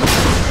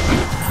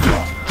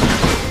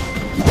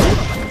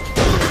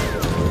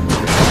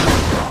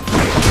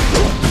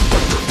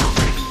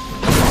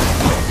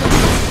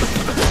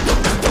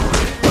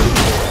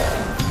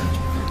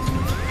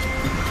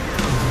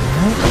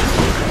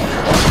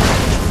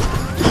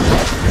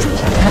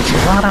 That's a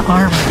lot of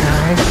armor,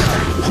 guys.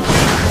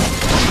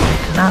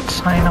 I did not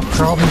sign up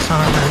for all these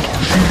armored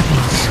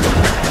enemies.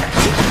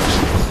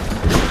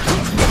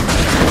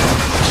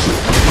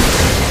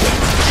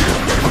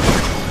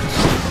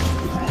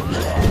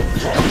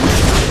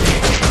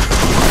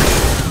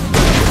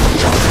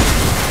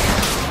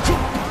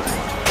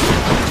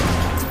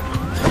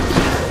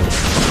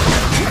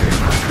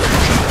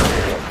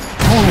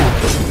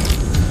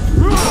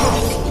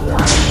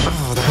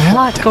 A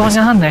lot going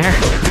on there.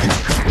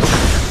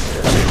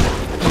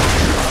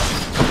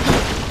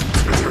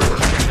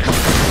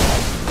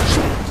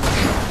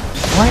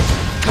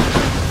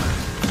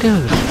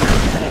 dude.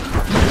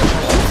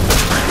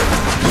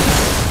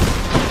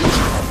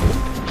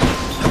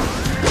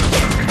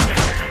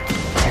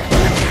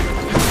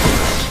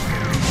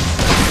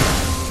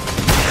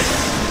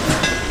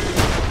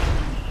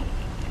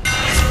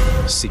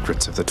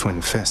 Secrets of the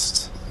Twin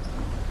Fists.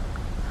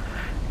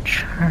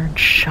 Charge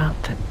shot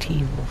the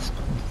deals.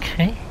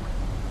 Okay.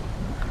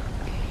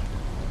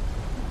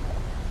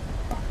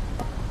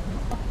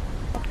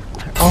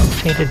 They're all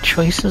fated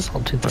choices.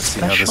 I'll do the Let's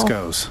special. see how this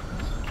goes.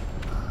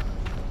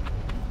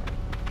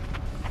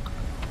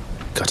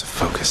 Got to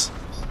focus.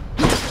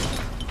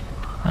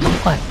 On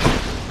what?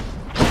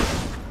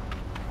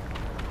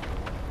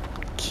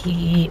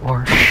 Key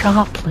or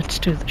shop? Let's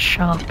do the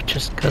shop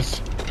just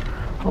because.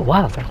 Oh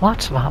wow, there are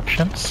lots of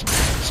options.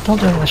 Still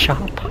doing the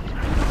shop.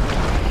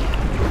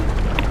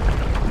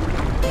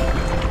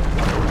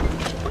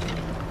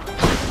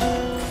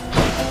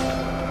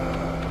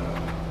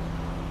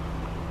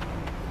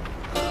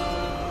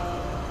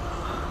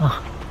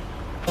 Huh.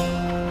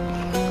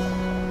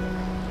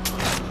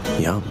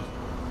 Yum.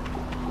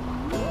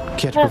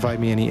 Care to provide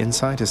me any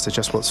insight as to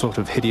just what sort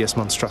of hideous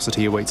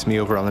monstrosity awaits me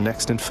over on the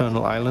next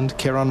infernal island,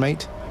 Charon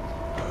mate?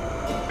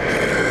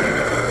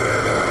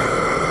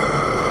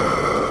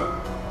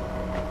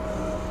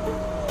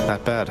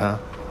 That bad, huh?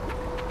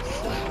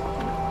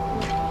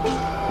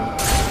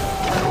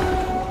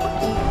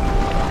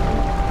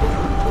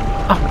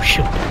 Oh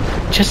shoot.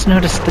 Just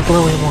noticed the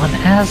glowing one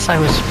as I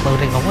was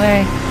floating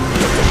away.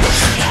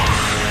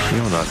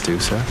 You'll not do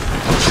so.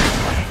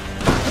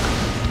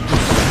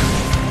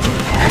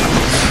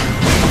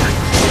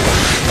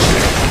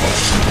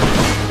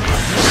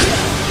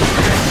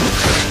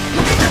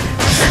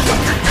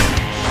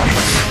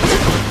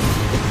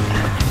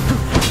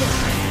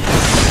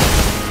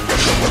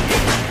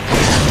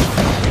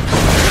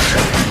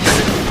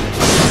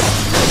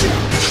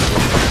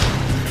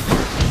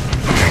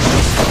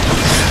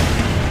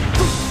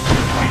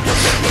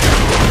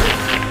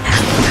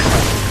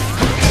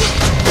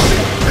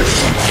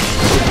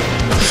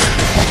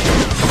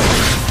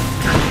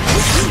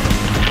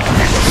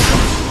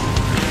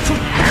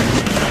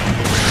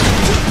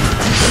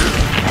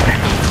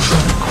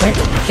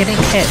 Getting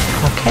hit,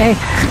 okay?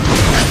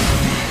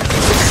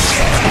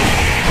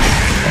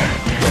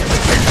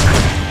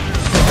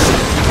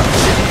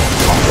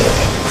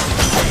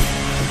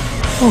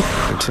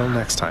 Oof. Until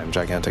next time,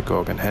 gigantic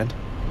Gorgon head.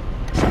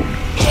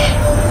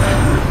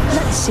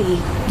 Let's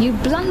see. You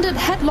blundered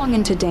headlong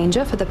into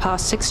danger for the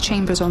past 6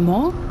 chambers or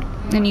more,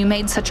 and you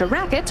made such a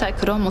racket I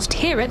could almost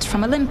hear it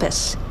from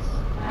Olympus.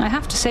 I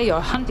have to say your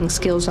hunting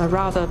skills are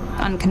rather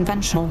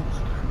unconventional.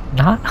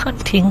 Not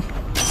hunting.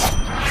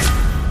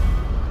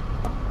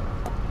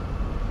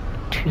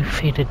 2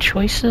 fated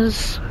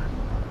choices.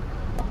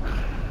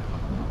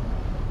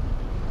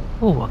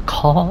 Ooh, a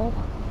call.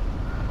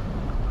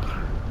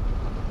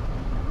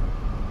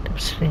 I'm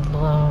sitting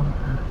below.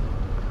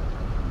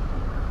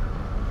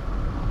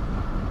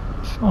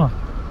 Oh.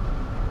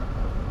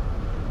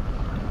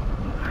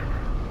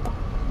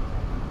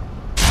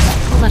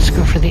 Let's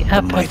go for the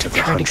Ep. Let's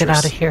try to get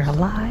out of here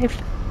alive.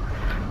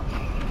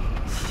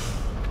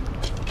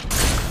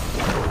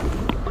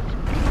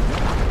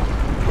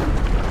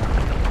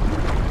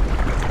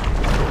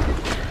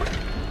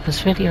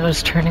 This video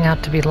is turning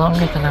out to be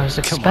longer than I was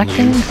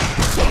expecting.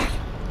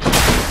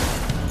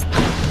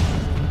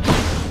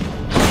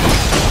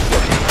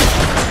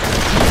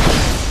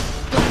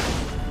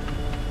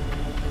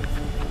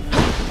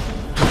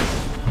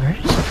 Where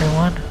is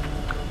everyone?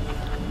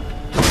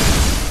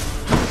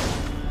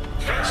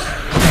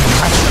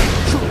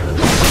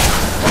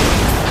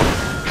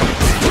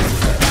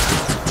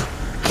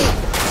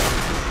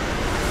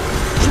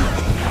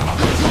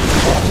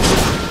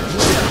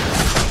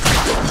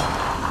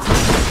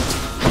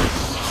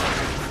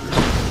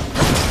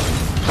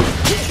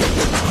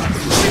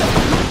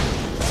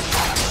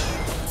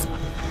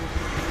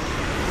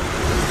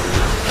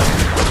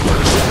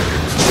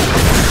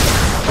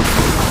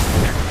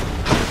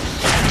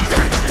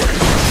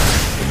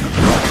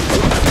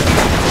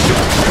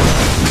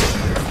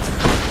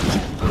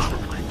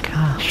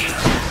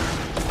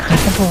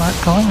 A lot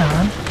going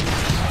on.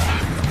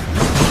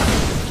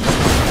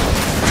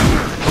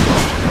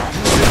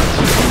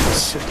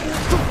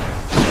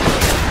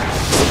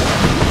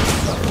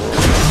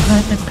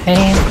 I'm in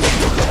pain.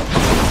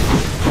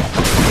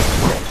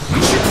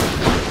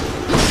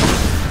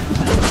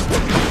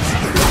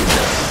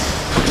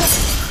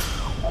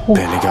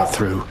 Barely got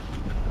through.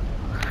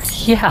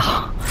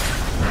 Yeah.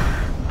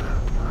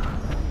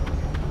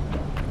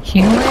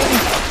 Healing?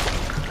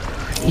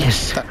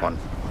 Yes. That one.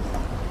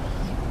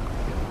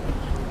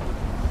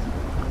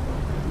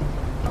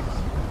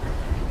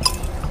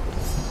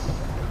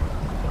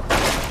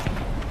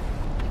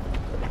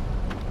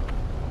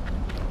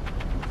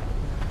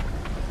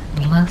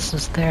 Unless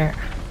is there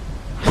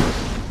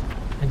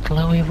a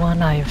glowy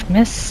one I've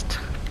missed?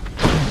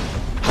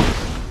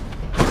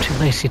 I'm too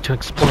lazy to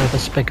explore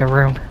this bigger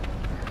room.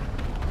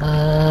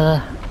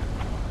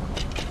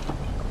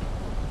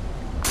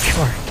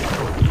 Sure.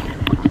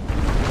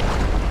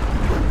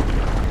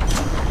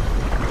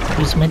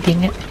 who's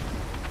mending it?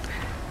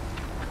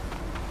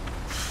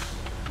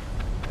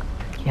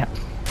 Yep.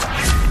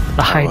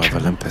 The Power of hydrant.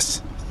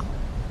 Olympus.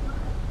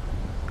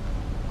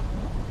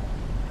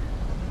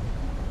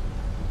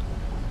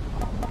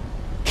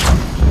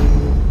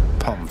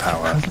 Palm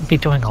power. I'm gonna be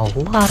doing a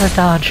lot of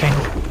dodging.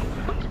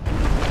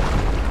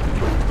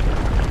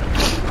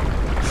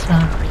 So,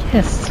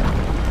 yes.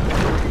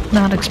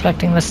 Not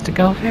expecting this to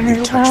go very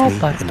You touch well, me,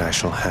 but... and I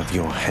shall have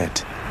your head.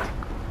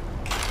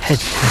 Head.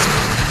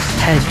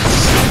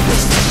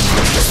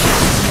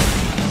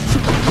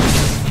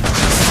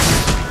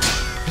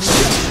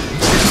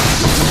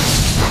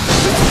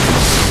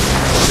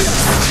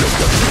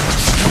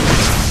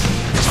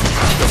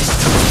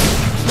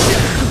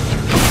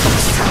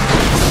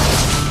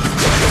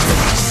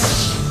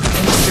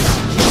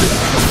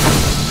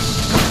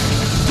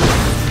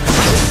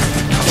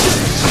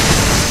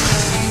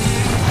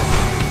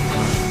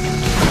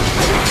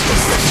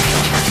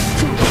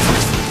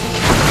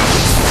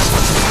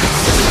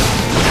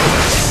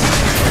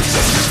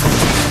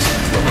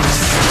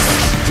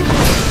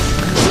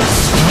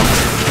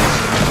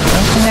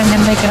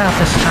 Make it out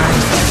this time.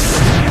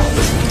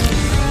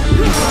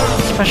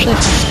 Especially if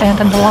you stand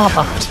in the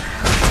lava.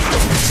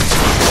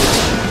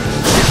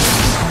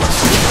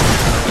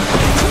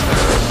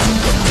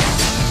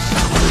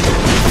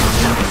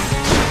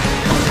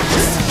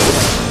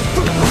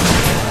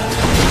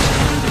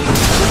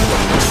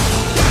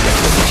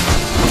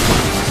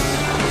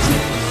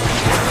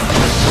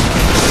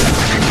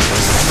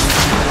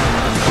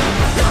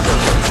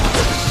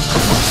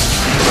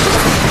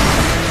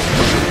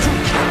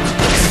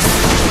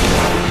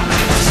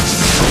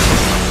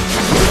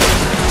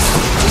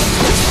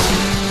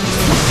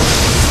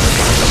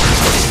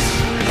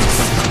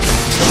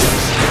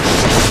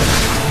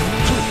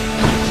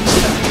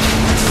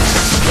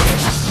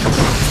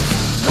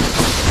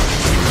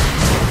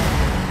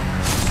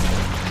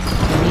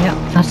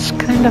 That's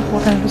kind of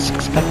what I was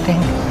expecting.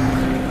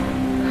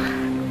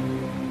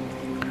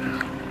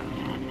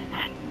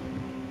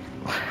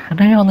 And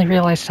I only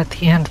realized at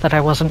the end that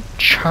I wasn't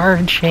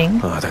charging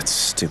that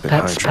stupid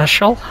that Hydra.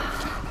 special.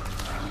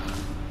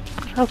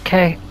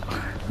 Okay,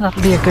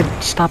 that'll be a good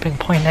stopping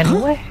point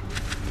anyway.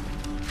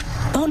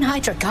 Bone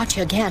Hydra got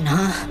you again,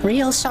 huh?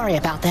 Real sorry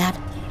about that.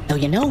 Though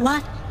you know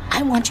what?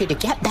 I want you to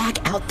get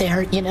back out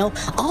there,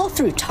 all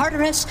through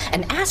Tartarus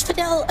and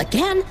Asphodel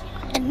again,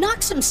 and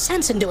knock some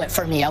sense into it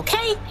for me,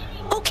 okay?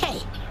 Okay.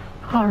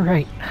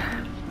 Alright.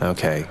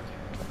 Okay.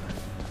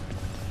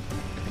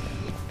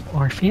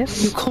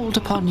 Orpheus? You called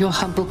upon your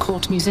humble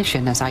court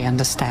musician, as I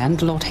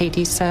understand, Lord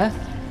Hades, sir.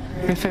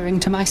 Referring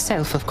to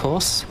myself, of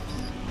course.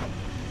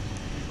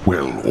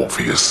 Well,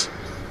 Orpheus,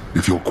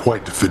 if you're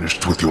quite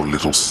finished with your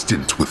little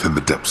stint within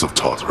the depths of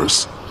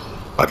Tartarus,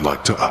 I'd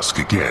like to ask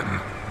again.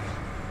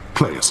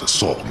 Play us a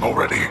song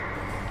already.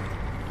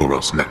 Or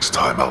else next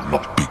time I'll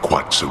not be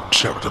quite so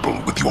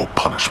charitable with your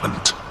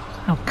punishment.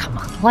 Oh, come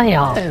on, lay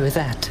off. Oh,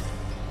 that.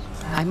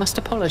 I must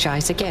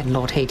apologize again,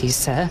 Lord Hades,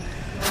 sir,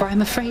 for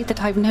I'm afraid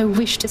that I've no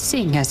wish to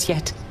sing as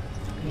yet,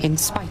 in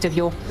spite of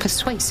your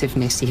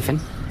persuasiveness,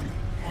 even.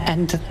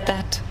 And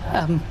that,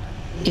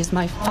 is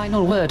my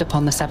final word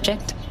upon the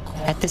subject,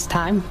 at this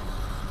time.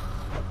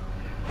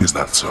 Is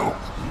that so?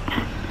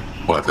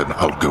 Why then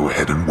I'll go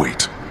ahead and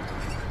wait.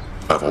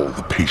 I've all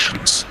the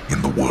patience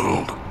in the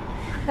world.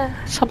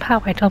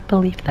 Somehow I don't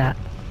believe that.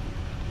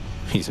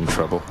 He's in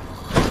trouble.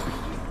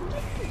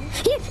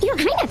 Your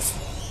Highness!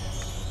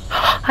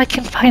 I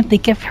can finally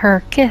give her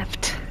a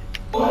gift.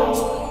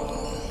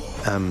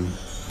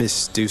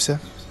 Miss Dusa,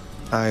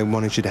 I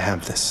wanted you to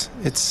have this.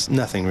 It's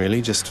nothing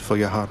really, just for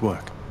your hard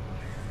work.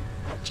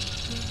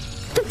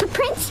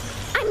 Prince,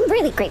 I'm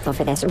really grateful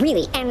for this,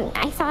 really, and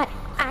I thought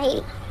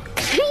I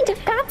kind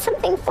of got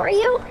something for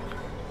you.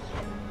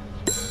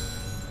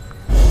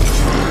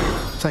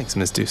 Thanks,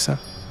 Miss Dusa.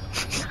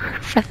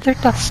 Feather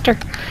duster.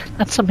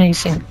 That's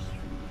amazing.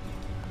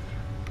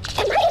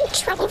 Am I in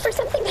trouble for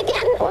something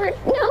again, or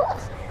no?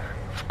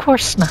 Of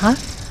course not.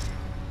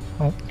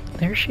 Oh,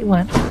 there she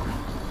went.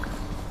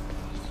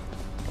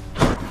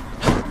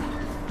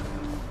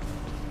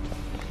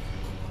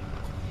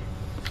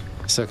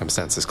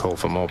 Circumstances call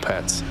for more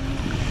pets.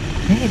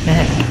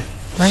 Amen.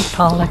 Right,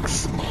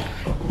 Pollux?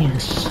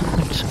 Yes,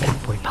 that's a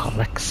good boy,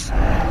 Pollux.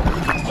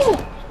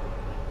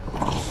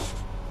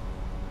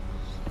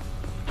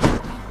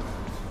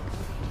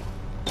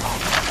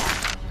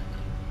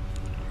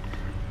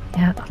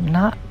 Yeah, I'm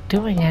not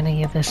doing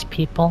any of this,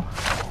 people.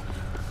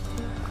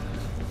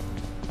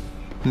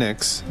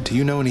 Nyx, do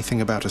you know anything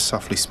about a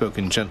softly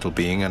spoken gentle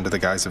being under the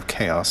guise of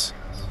chaos?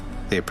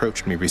 They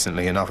approached me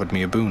recently and offered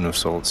me a boon of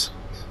sorts.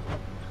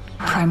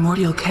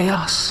 Primordial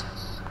chaos.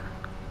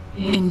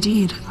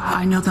 Indeed,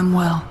 I know them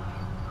well.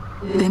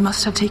 They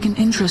must have taken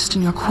interest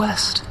in your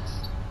quest.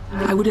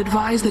 I would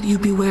advise that you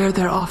beware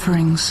their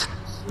offerings,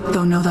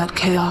 though know that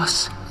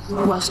chaos,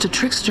 whilst a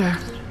trickster,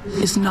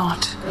 is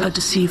not a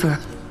deceiver.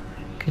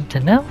 Good to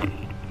know.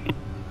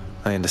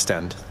 I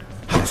understand,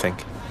 I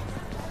think.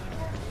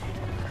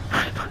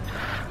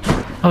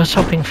 I was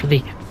hoping for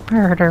the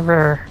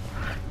murderer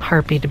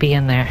harpy to be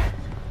in there.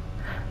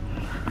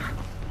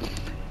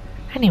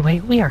 Anyway,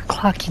 we are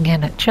clocking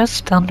in at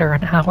just under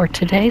an hour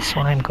today, so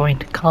I'm going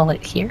to call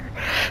it here.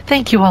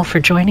 Thank you all for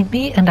joining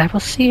me, and I will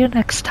see you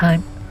next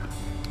time.